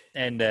find it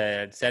and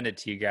send it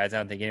to you guys. I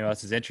don't think anyone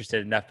else is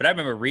interested enough, but I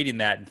remember reading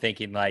that and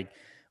thinking like,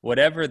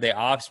 whatever the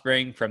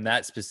offspring from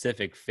that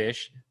specific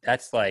fish,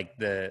 that's like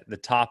the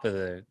top of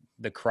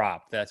the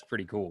crop. That's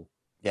pretty cool.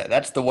 Yeah,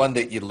 that's the one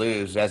that you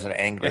lose as an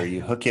angler.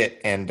 You hook it,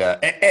 and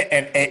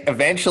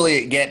eventually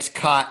it gets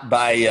caught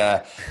by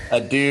a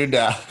dude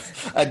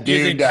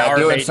doing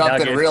something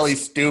nuggets. really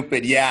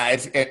stupid. Yeah,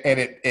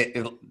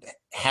 it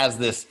has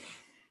this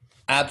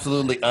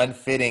absolutely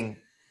unfitting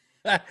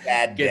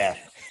bad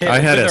death. I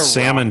had a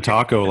salmon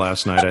taco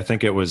last night. I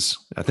think it was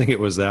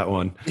that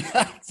one.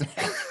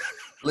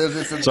 Lives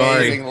this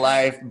amazing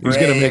life. He was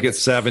going to make it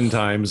 7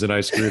 times, and I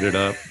screwed it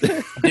up.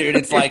 Dude,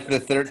 it's like the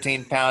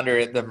 13-pounder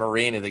at the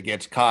marina that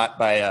gets caught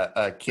by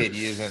a kid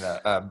using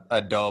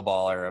a dough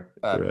ball or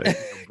a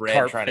bread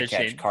carp trying fishing.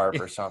 to catch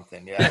carp or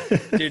something. Yeah,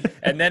 dude.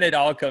 And then it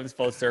all comes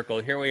full circle.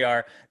 Here we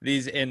are,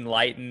 these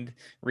enlightened,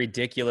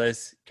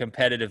 ridiculous,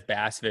 competitive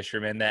bass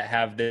fishermen that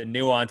have the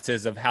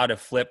nuances of how to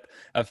flip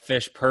a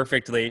fish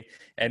perfectly,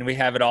 and we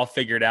have it all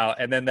figured out.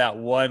 And then that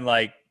one,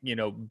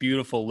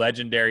 beautiful,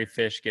 legendary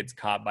fish gets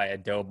caught by a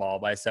dough ball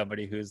by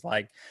somebody who's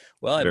like,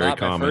 well, I bought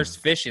my first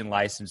fishing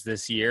license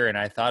this year and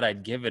I thought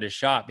I'd give it a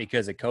shot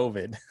because of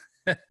COVID.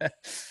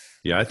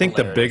 Yeah, I think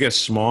the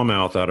biggest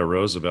smallmouth out of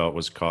Roosevelt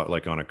was caught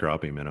like on a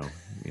crappie minnow,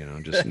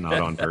 just not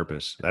on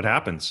purpose. That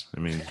happens. I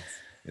mean,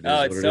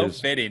 it's so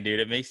fitting, dude.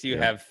 It makes you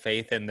have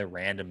faith in the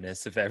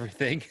randomness of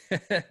everything.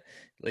 At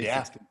least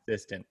it's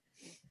consistent.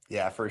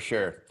 Yeah, for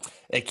sure.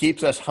 It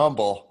keeps us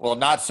humble. Well,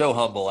 not so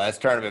humble as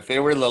tournament.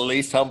 We're the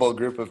least humble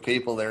group of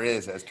people there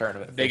is as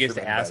tournament. Biggest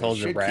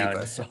assholes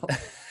around.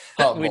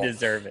 We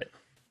deserve it.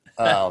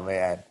 Oh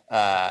man.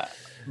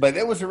 But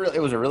it was a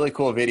really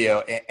cool video,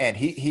 and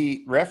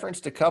he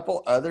referenced a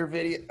couple other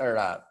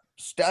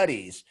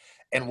studies,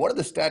 and one of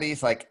the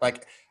studies, like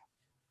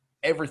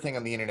everything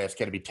on the internet is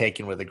going to be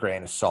taken with a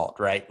grain of salt,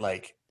 right?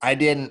 Like I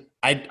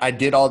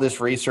did all this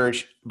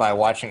research by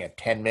watching a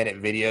 10-minute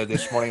video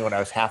this morning when I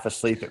was half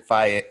asleep at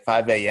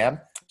 5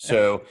 a.m.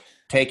 So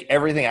take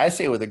everything I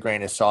say with a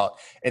grain of salt.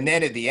 And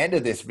then at the end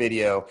of this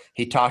video,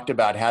 he talked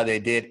about how they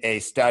did a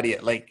study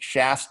at Lake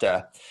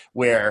Shasta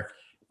where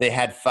they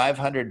had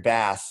 500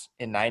 bass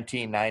in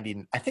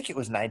 1990. I think it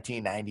was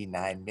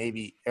 1999,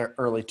 maybe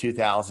early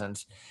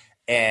 2000s.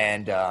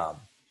 And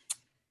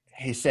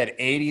he said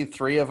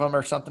 83 of them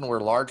or something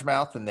were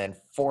largemouth, and then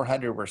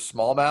 400 were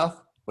smallmouth,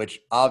 which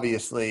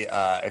obviously,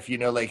 if you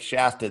know Lake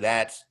Shasta,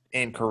 that's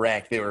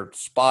incorrect. They were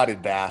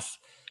spotted bass.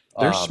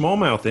 There's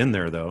smallmouth in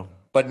there, though.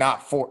 But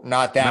not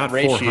that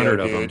ratio, 400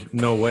 dude. Of them.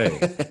 No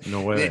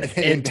way.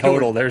 In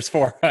total, there's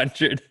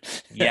 400.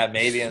 Yeah,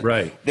 maybe.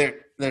 Right.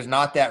 There's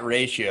not that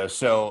ratio.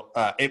 So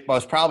it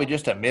was probably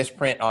just a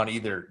misprint on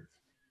either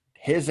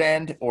his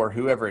end or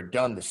whoever had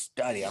done the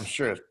study. I'm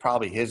sure it's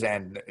probably his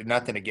end.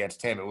 Nothing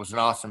against him. It was an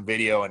awesome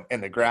video,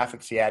 and the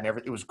graphics he had and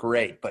everything, it was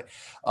great. But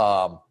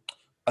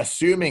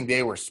assuming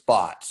they were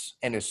spots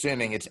and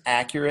assuming it's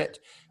accurate,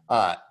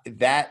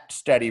 that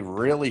study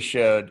really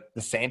showed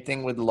the same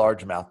thing with the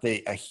largemouth.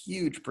 A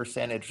huge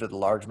percentage of the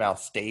largemouth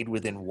stayed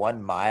within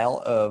 1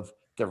 mile of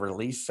the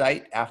release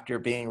site after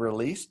being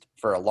released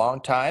for a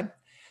long time.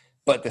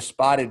 But the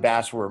spotted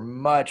bass were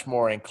much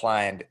more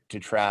inclined to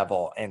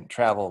travel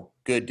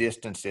good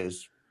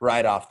distances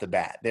right off the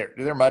bat.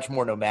 They're much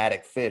more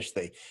nomadic fish.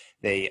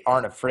 they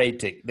are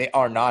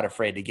not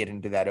afraid to get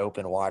into that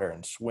open water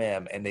and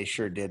swim, and they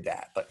sure did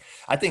that. But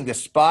I think the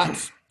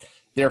spots,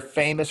 they're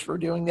famous for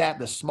doing that.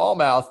 The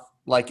smallmouth,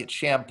 like at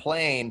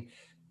Champlain,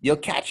 you'll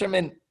catch them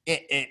in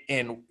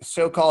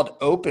so-called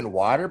open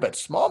water, but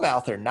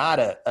smallmouth are not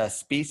a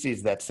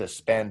species that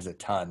suspends a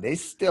ton. They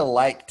still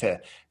like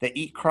they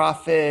eat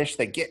crawfish.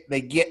 They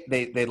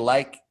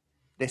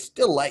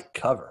still like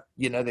cover.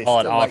 You know, they Call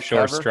it still like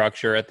offshore cover.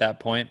 structure at that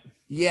point.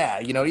 Yeah,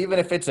 you know, even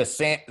if it's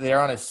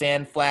they're on a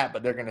sand flat,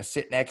 but they're going to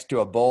sit next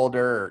to a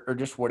boulder or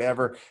just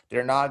whatever,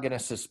 they're not going to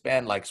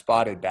suspend like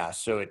spotted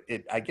bass. So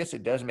I guess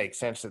it does make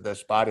sense that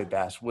those spotted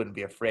bass wouldn't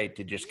be afraid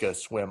to just go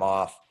swim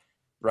off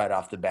right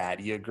off the bat.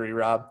 Do you agree,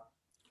 Rob?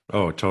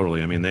 Oh,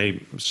 totally. I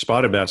mean,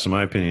 spotted bass, in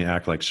my opinion,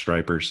 act like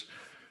stripers.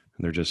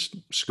 They're just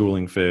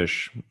schooling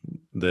fish.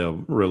 They'll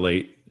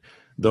relate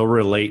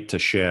to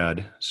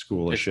shad,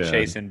 school Just of shad,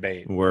 chasing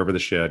bait. wherever the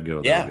shad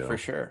goes. Yeah, for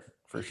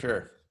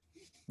sure.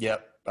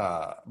 Yep.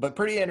 But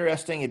pretty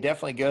interesting. It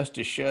definitely goes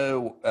to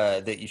show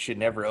that you should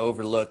never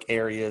overlook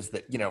areas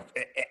that, you know,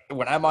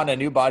 when I'm on a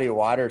new body of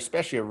water,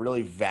 especially a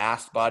really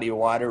vast body of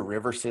water,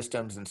 river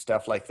systems and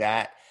stuff like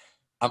that,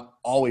 I'm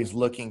always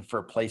looking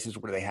for places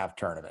where they have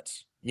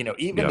tournaments. You know,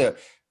 even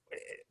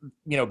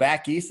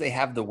back east, they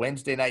have the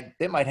Wednesday night.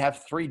 They might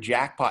have 3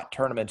 jackpot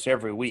tournaments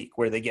every week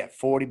where they get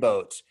 40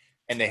 boats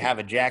and they have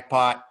a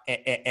jackpot.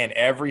 And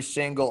every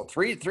single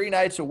three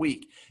nights a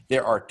week,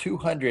 there are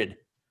 200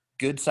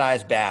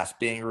 good-sized bass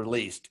being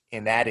released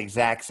in that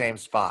exact same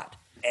spot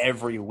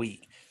every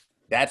week.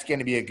 That's going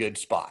to be a good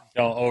spot.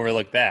 Don't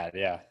overlook that.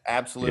 Yeah,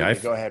 Absolutely. Yeah,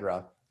 Go ahead,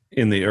 Rob.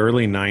 In the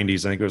early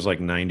 90s, I think it was like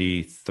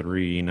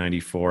 93,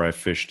 94, I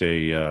fished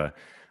a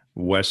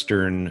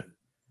Western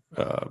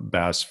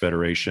Bass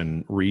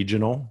Federation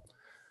regional.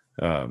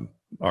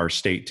 Our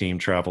state team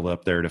traveled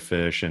up there to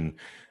fish, and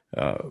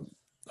on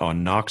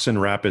Noxon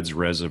Rapids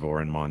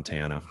Reservoir in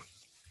Montana.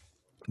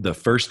 The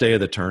first day of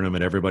the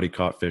tournament, everybody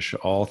caught fish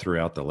all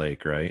throughout the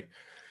lake, right?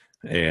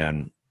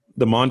 And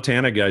the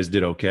Montana guys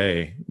did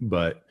okay,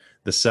 but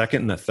the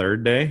second and the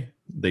third day,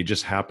 they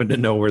just happened to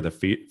know where the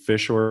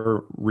fish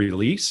were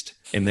released,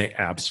 and they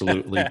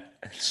absolutely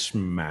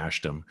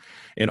smashed them.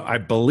 And I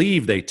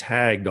believe they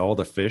tagged all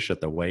the fish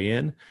at the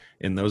weigh-in,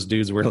 and those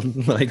dudes were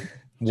like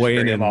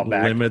weighing in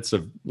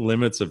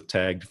limits of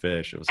tagged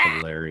fish. It was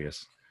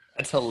hilarious.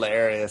 That's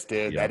hilarious,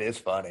 dude. Yeah. That is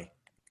funny.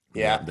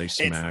 Yeah, they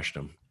smashed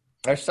them.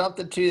 There's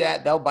something to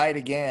that. They'll bite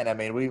again. I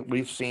mean,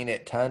 we've seen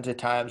it tons of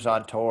times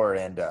on tour,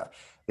 and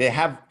they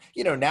have,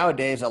 you know,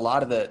 nowadays a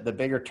lot of the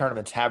bigger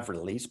tournaments have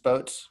release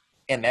boats,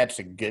 and that's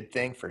a good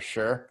thing for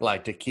sure.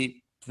 Like to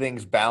keep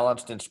things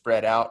balanced and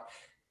spread out.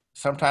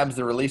 Sometimes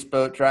the release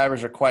boat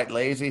drivers are quite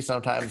lazy.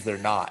 Sometimes they're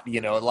not.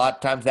 You know, a lot of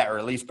times that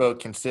release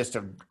boat consists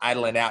of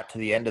idling out to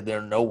the end of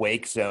their no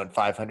wake zone,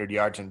 500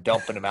 yards, and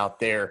dumping them out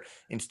there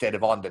instead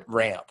of on the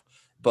ramp.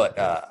 But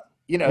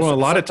you know, well, a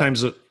lot of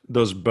times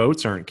those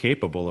boats aren't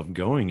capable of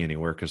going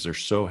anywhere because they're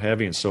so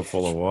heavy and so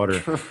full of water.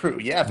 True.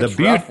 Yeah, if it's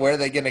rough, where are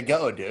they going to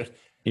go, dude?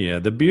 Yeah,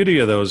 the beauty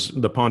of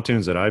the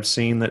pontoons that I've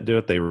seen that do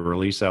it, they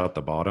release out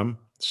the bottom,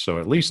 so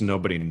at least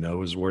nobody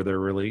knows where they're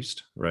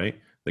released, right?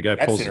 The guy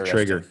pulls the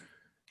trigger.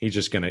 He's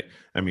just gonna.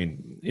 I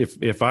mean,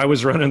 if I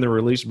was running the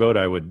release boat,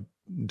 I would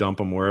dump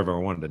them wherever I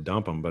wanted to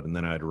dump them, but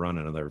then I'd run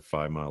another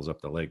 5 miles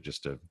up the lake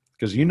just to.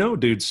 Because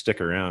dudes stick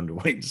around to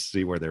wait to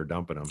see where they're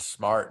dumping them.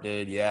 Smart,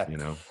 dude. Yeah. You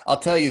know, I'll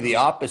tell you the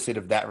opposite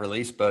of that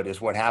release boat is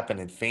what happened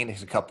in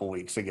Phoenix a couple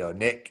weeks ago.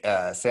 Nick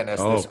sent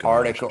us this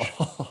article.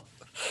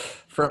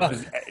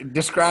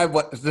 Describe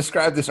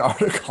this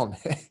article,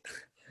 Nick.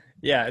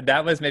 Yeah,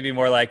 that was maybe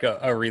more like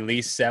a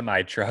release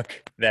semi truck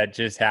that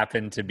just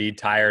happened to be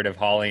tired of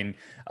hauling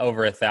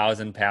over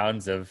 1,000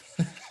 pounds of,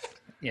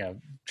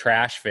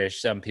 trash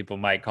fish, some people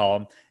might call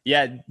them.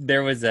 Yeah,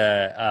 there was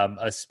a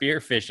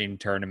spearfishing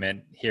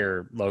tournament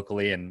here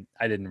locally, and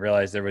I didn't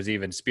realize there was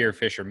even spear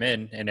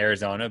fishermen in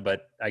Arizona,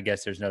 but I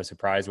guess there's no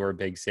surprise. We're a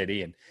big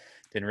city, and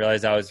didn't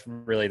realize that was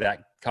really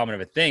that common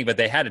of a thing. But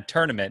they had a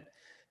tournament,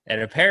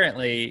 and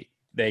apparently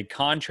they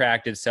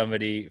contracted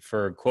somebody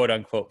for quote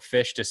unquote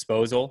fish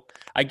disposal.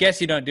 I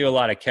guess you don't do a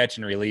lot of catch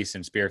and release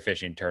in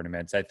spearfishing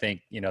tournaments. I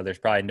think, there's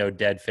probably no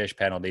dead fish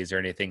penalties or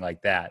anything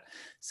like that.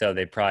 So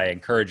they probably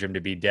encourage them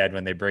to be dead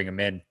when they bring them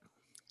in.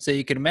 So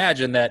you can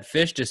imagine that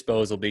fish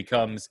disposal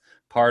becomes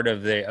part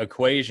of the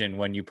equation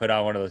when you put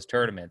on one of those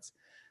tournaments.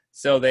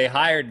 So they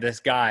hired this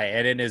guy,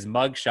 and in his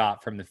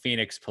mugshot from the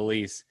Phoenix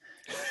police,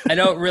 I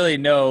don't really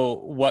know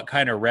what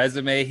kind of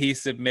resume he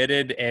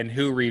submitted and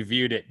who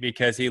reviewed it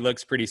because he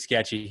looks pretty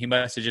sketchy. He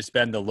must have just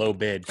been the low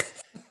bid.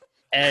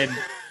 And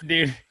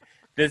dude,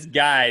 this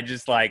guy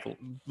just like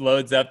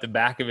loads up the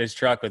back of his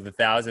truck with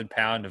 1,000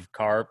 pound of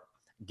carp,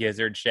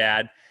 gizzard,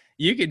 shad.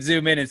 You could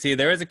zoom in and see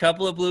there was a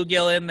couple of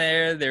bluegill in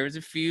there. There was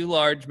a few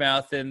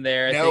largemouth in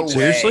there. No way.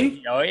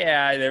 Seriously? Oh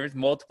yeah. There was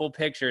multiple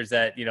pictures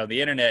that,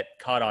 the internet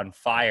caught on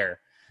fire.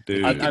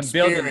 Dude, I'm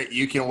building it.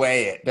 You can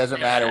weigh it.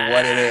 Doesn't matter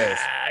what it is.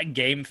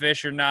 Game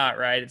fish or not,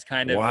 right? It's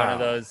kind of one of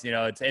those,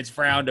 it's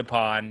frowned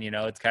upon.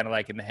 It's kind of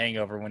like in The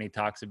Hangover when he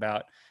talks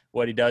about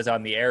what he does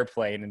on the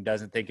airplane and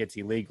doesn't think it's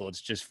illegal.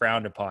 It's just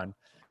frowned upon.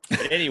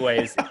 But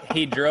anyways,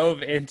 he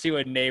drove into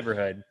a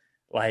neighborhood,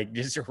 like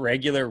just a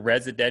regular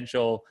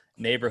residential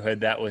neighborhood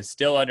that was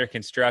still under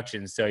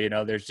construction. So,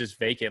 there's just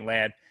vacant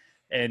land.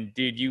 And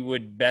dude, you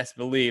would best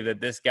believe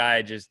that this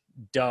guy just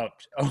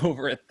dumped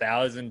over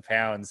 1,000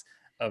 pounds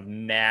of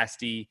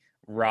nasty,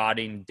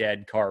 rotting,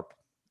 dead carp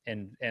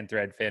and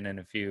threadfin and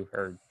a few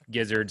or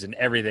gizzards and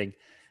everything.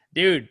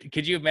 Dude,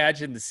 could you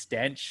imagine the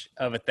stench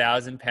of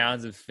 1,000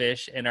 pounds of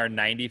fish in our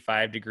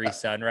 95-degree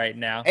sun right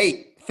now?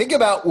 Hey, think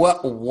about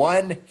what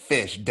one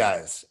fish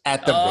does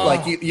at the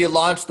like you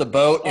launch the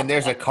boat and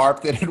there's a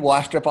carp that had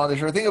washed up on the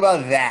shore. Think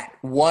about that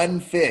one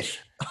fish,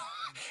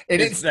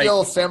 and it's still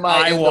like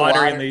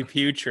eye-wateringly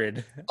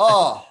putrid.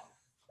 Oh,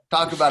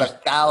 talk about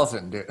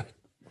 1,000, dude.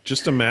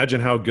 Just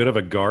imagine how good of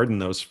a garden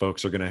those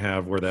folks are going to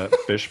have where that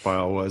fish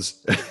pile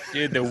was.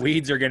 Dude, the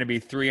weeds are going to be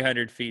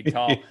 300 feet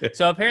tall. Yeah.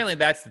 So apparently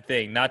that's the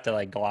thing, not to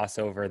like gloss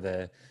over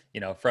the,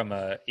 from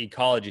a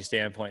ecology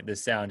standpoint,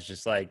 this sounds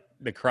just like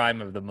the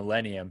crime of the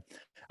millennium.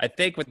 I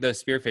think with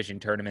those spearfishing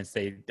tournaments,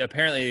 they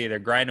apparently either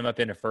grind them up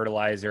into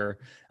fertilizer.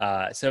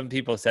 Some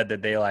people said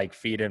that they like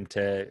feed them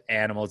to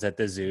animals at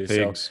the zoo.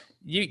 Pigs. So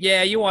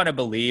you want to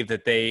believe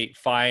that they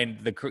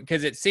find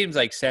because it seems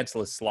like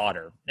senseless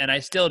slaughter. And I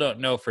still don't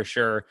know for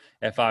sure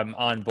if I'm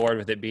on board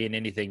with it being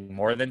anything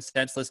more than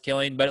senseless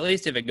killing, but at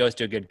least if it goes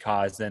to a good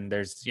cause, then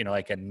there's,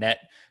 like a net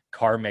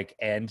karmic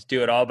end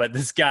to it all. But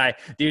this guy,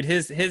 dude,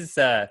 his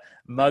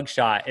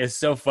mugshot is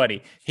so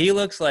funny. He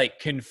looks like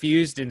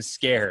confused and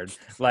scared.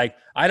 Like,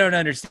 I don't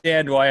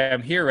understand why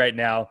I'm here right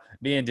now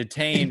being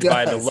detained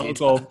by the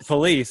local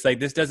police. Like,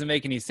 this doesn't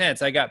make any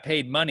sense. I got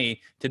paid money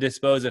to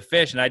dispose of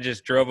fish and I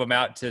just drove them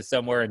out to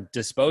somewhere and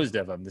disposed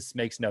of them. This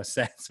makes no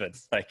sense, but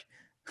it's like,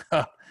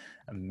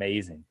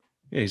 amazing.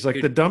 Yeah, he's like,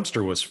 dude, the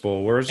dumpster was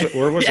full. Where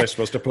was I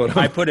supposed to put them?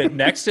 I put it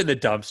next to the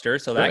dumpster,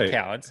 so that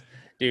counts.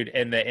 Dude,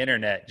 and the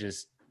internet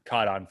just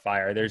caught on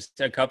fire. There's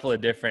a couple of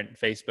different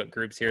Facebook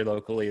groups here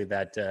locally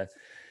that,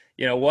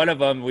 one of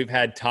them we've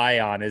had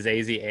Ty on is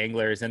AZ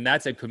Anglers, and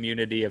that's a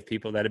community of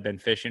people that have been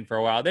fishing for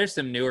a while. There's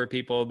some newer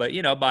people, but,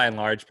 by and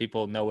large,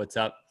 people know what's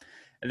up.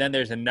 And then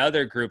there's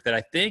another group that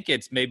I think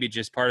it's maybe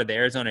just part of the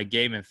Arizona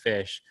Game and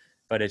Fish,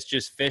 but it's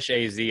just Fish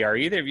AZ. Are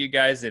either of you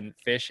guys in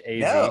Fish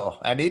AZ? No,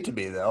 I need to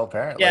be, though,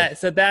 apparently. Yeah,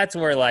 so that's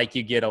where, like,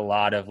 you get a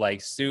lot of,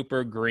 like,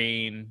 super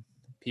green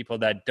people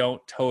that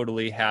don't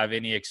totally have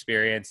any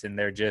experience, and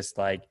they're just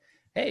like,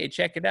 hey,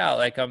 check it out.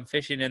 Like, I'm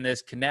fishing in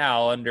this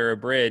canal under a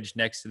bridge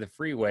next to the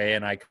freeway,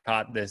 and I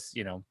caught this,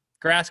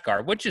 grass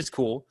carp, which is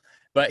cool.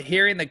 But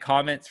hearing the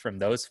comments from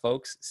those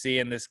folks,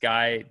 seeing this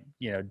guy,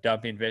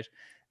 dumping fish,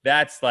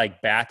 that's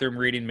like bathroom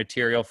reading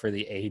material for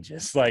the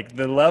ages. Like,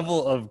 the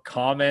level of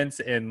comments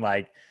and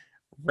like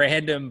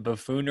random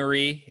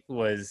buffoonery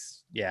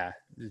was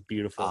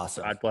beautiful.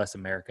 Awesome. God bless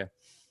America.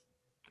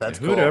 That's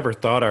Who'd ever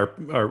thought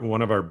our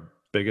one of our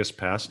biggest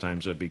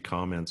pastimes would be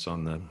comments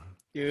on the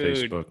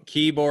Facebook.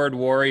 Keyboard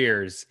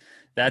warriors.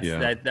 That's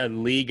a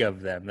league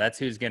of them. That's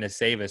who's going to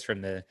save us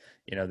from the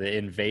the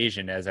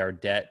invasion as our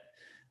debt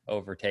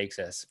overtakes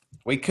us.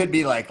 We could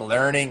be like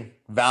learning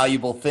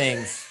valuable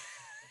things,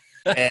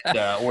 and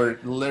we're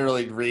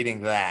literally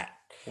reading that.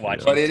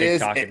 Watching but it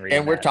TikTok is,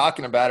 and we're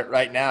talking about it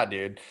right now,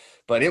 dude.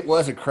 But it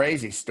was a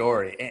crazy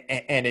story,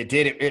 and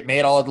it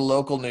made all of the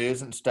local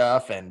news and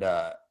stuff. And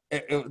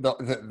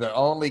the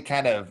only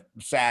kind of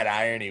sad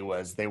irony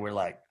was they were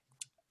like,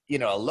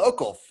 a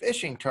local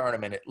fishing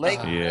tournament at Lake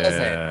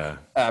Pleasant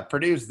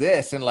produced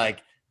this, and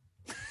like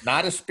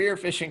not a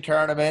spearfishing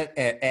tournament,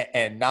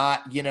 and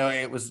not,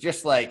 it was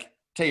just like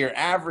to your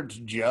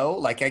average Joe.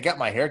 Like, I got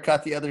my hair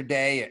cut the other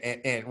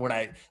day, and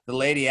when the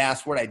lady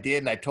asked what I did,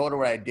 and I told her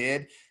what I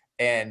did,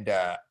 and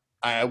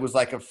I was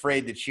like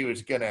afraid that she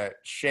was gonna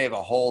shave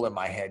a hole in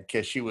my head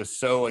because she was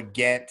so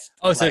against.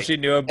 Oh, so she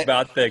knew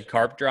about the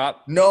carp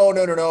drop?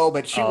 No.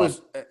 But she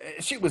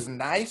was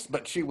nice,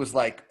 but she was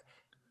like,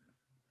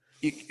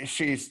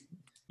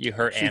 you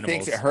hurt she animals.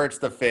 Thinks it hurts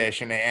the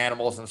fish and the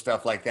animals and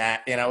stuff like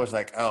that. And I was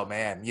like, oh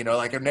man,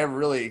 like I've never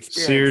really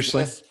experienced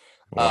this.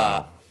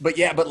 Wow.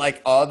 But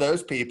like all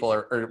those people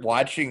are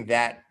watching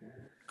that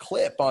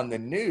clip on the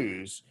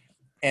news,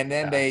 and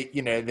then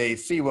they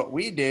see what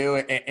we do,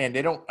 and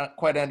they don't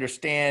quite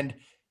understand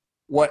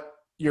what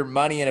your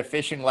money in a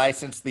fishing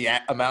license, the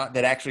amount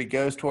that actually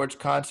goes towards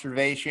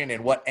conservation,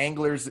 and what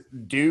anglers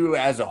do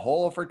as a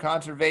whole for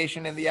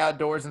conservation in the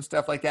outdoors and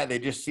stuff like that. They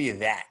just see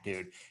that,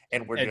 dude.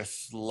 And we're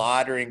just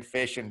slaughtering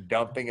fish and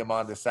dumping them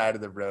on the side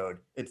of the road.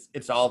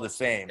 It's all the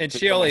same. And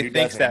she only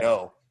thinks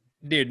that,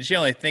 dude, she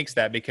only thinks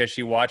that because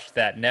she watched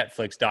that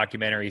Netflix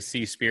documentary,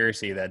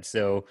 Seaspiracy, that's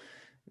so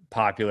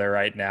popular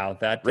right now.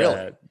 That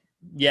really?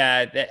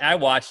 Yeah, I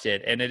watched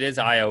it, and it is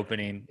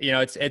eye-opening.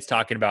 It's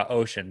talking about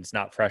oceans,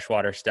 not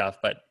freshwater stuff,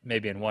 but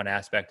maybe in one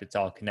aspect it's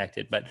all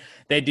connected. But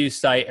they do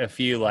cite a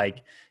few,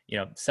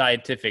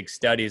 scientific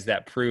studies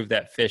that prove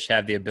that fish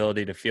have the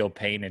ability to feel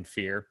pain and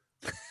fear.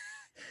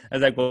 I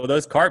was like, well,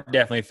 those carp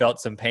definitely felt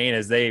some pain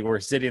as they were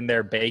sitting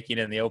there baking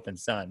in the open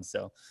sun.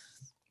 So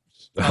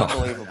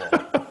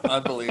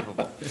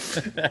Unbelievable.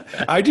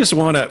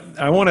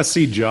 I want to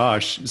see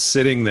Josh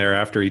sitting there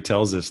after he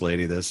tells this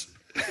lady this.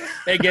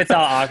 It gets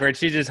all awkward.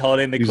 She's just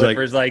holding the He's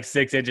clippers like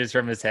 6 inches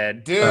from his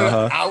head. Dude,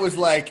 Uh-huh. I was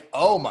like,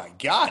 oh my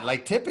God.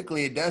 Like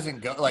typically it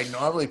doesn't go like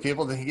normally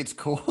people think it's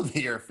cool that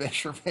you're a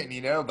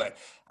fisherman, but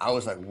I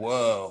was like,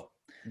 whoa.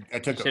 I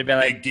took a Should've big, been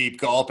like- deep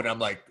gulp and I'm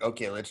like,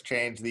 okay, let's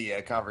change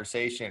the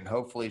conversation.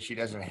 Hopefully she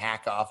doesn't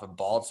hack off a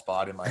bald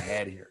spot in my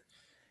head here.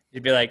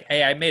 You'd be like,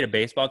 hey, I made a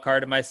baseball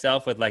card of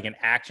myself with like an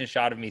action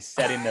shot of me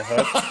setting the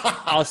hook.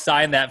 I'll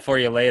sign that for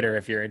you later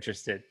if you're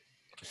interested.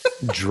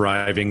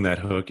 Driving that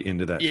hook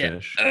into that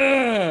fish.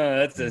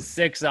 That's a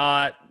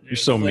 6-aught. You're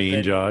so Flip mean,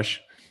 it.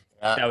 Josh.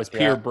 That was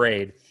pure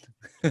braid.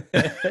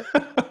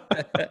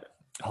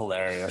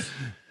 Hilarious.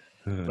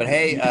 But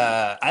hey,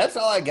 that's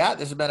all I got.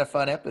 This has been a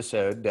fun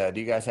episode. Do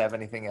you guys have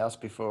anything else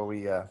before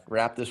we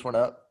wrap this one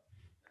up?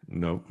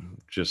 Nope.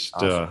 Just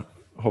Awesome.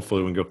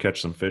 hopefully we can go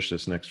catch some fish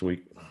this next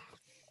week.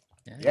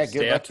 Yeah, stay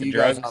good luck off to the you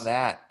guys drugs. on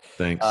that.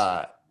 Thanks.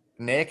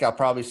 Nick, I'll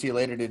probably see you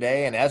later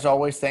today. And as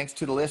always, thanks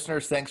to the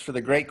listeners. Thanks for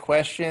the great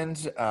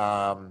questions.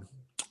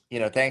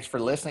 Thanks for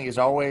listening. As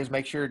always,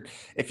 make sure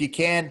if you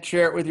can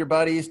share it with your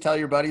buddies, tell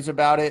your buddies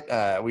about it.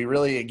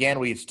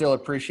 We still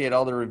appreciate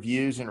all the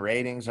reviews and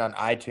ratings on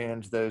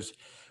iTunes. Those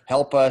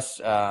help us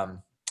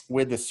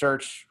with the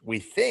search. We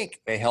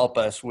think they help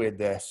us with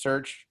the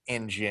search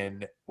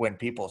engine when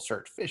people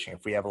search fishing.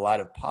 If we have a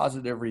lot of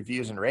positive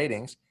reviews and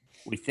ratings,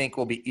 we think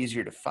we'll be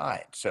easier to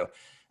find. So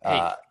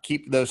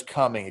keep those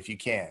coming if you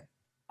can.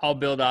 I'll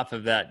build off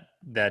of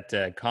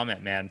that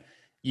comment, man.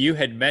 You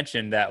had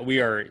mentioned that we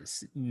are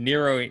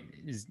nearing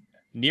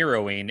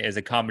is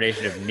a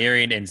combination of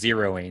nearing and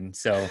zeroing.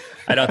 So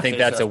I don't think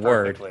that's a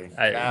word.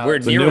 We're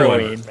It's a new one.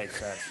 nearing. Makes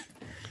sense.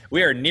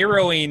 We are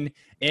nearing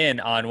in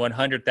on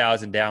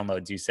 100,000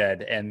 downloads, you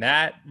said. And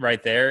that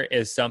right there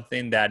is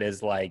something that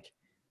is like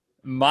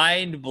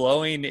mind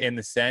blowing in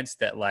the sense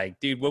that like,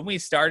 dude, when we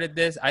started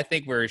this, I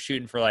think we were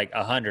shooting for like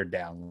 100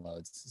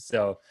 downloads.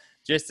 So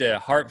just a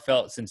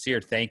heartfelt,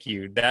 sincere thank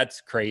you. That's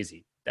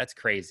crazy. That's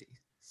crazy.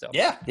 So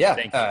Yeah.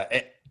 thank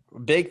you.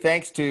 Big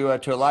thanks to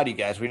a lot of you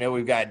guys. We know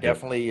we've got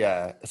definitely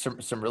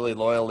some really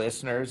loyal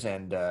listeners,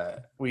 and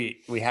we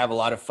have a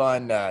lot of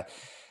fun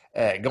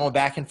going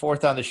back and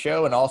forth on the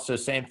show. And also,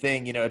 same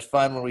thing. It's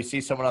fun when we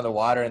see someone on the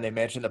water and they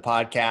mention the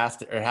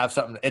podcast or have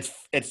something.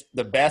 It's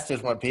the best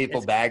is when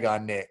people bag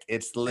on Nick.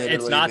 It's literally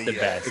It's not the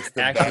best. It's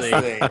the Actually,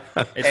 best thing,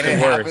 it's and the it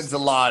worst. happens a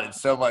lot.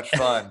 It's so much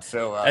fun.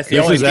 So That's the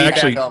This only is feedback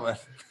actually- coming.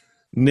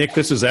 Nick,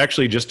 this is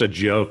actually just a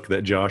joke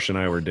that Josh and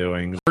I were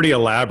doing. Pretty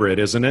elaborate,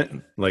 isn't it?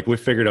 Like we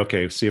figured,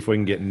 okay, see if we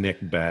can get Nick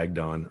bagged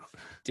on.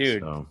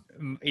 Dude, So,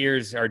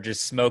 ears are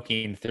just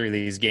smoking through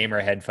these gamer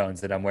headphones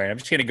that I'm wearing. I'm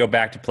just going to go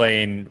back to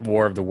playing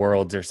War of the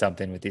Worlds or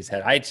something with these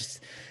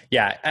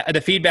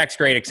the feedback's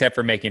great except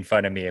for making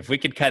fun of me. If we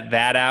could cut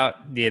that out,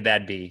 yeah,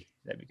 that'd be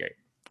great.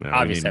 no,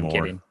 Obviously, I'm we need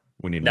more. kidding.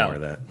 We need No. more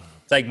of that.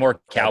 It's like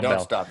more Yeah, cowbell.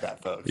 don't stop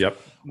that, folks. Yep.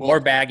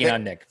 More bagging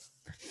on Nick.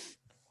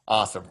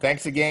 Awesome.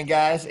 Thanks again,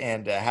 guys,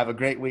 and have a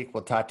great week.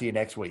 We'll talk to you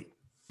next week.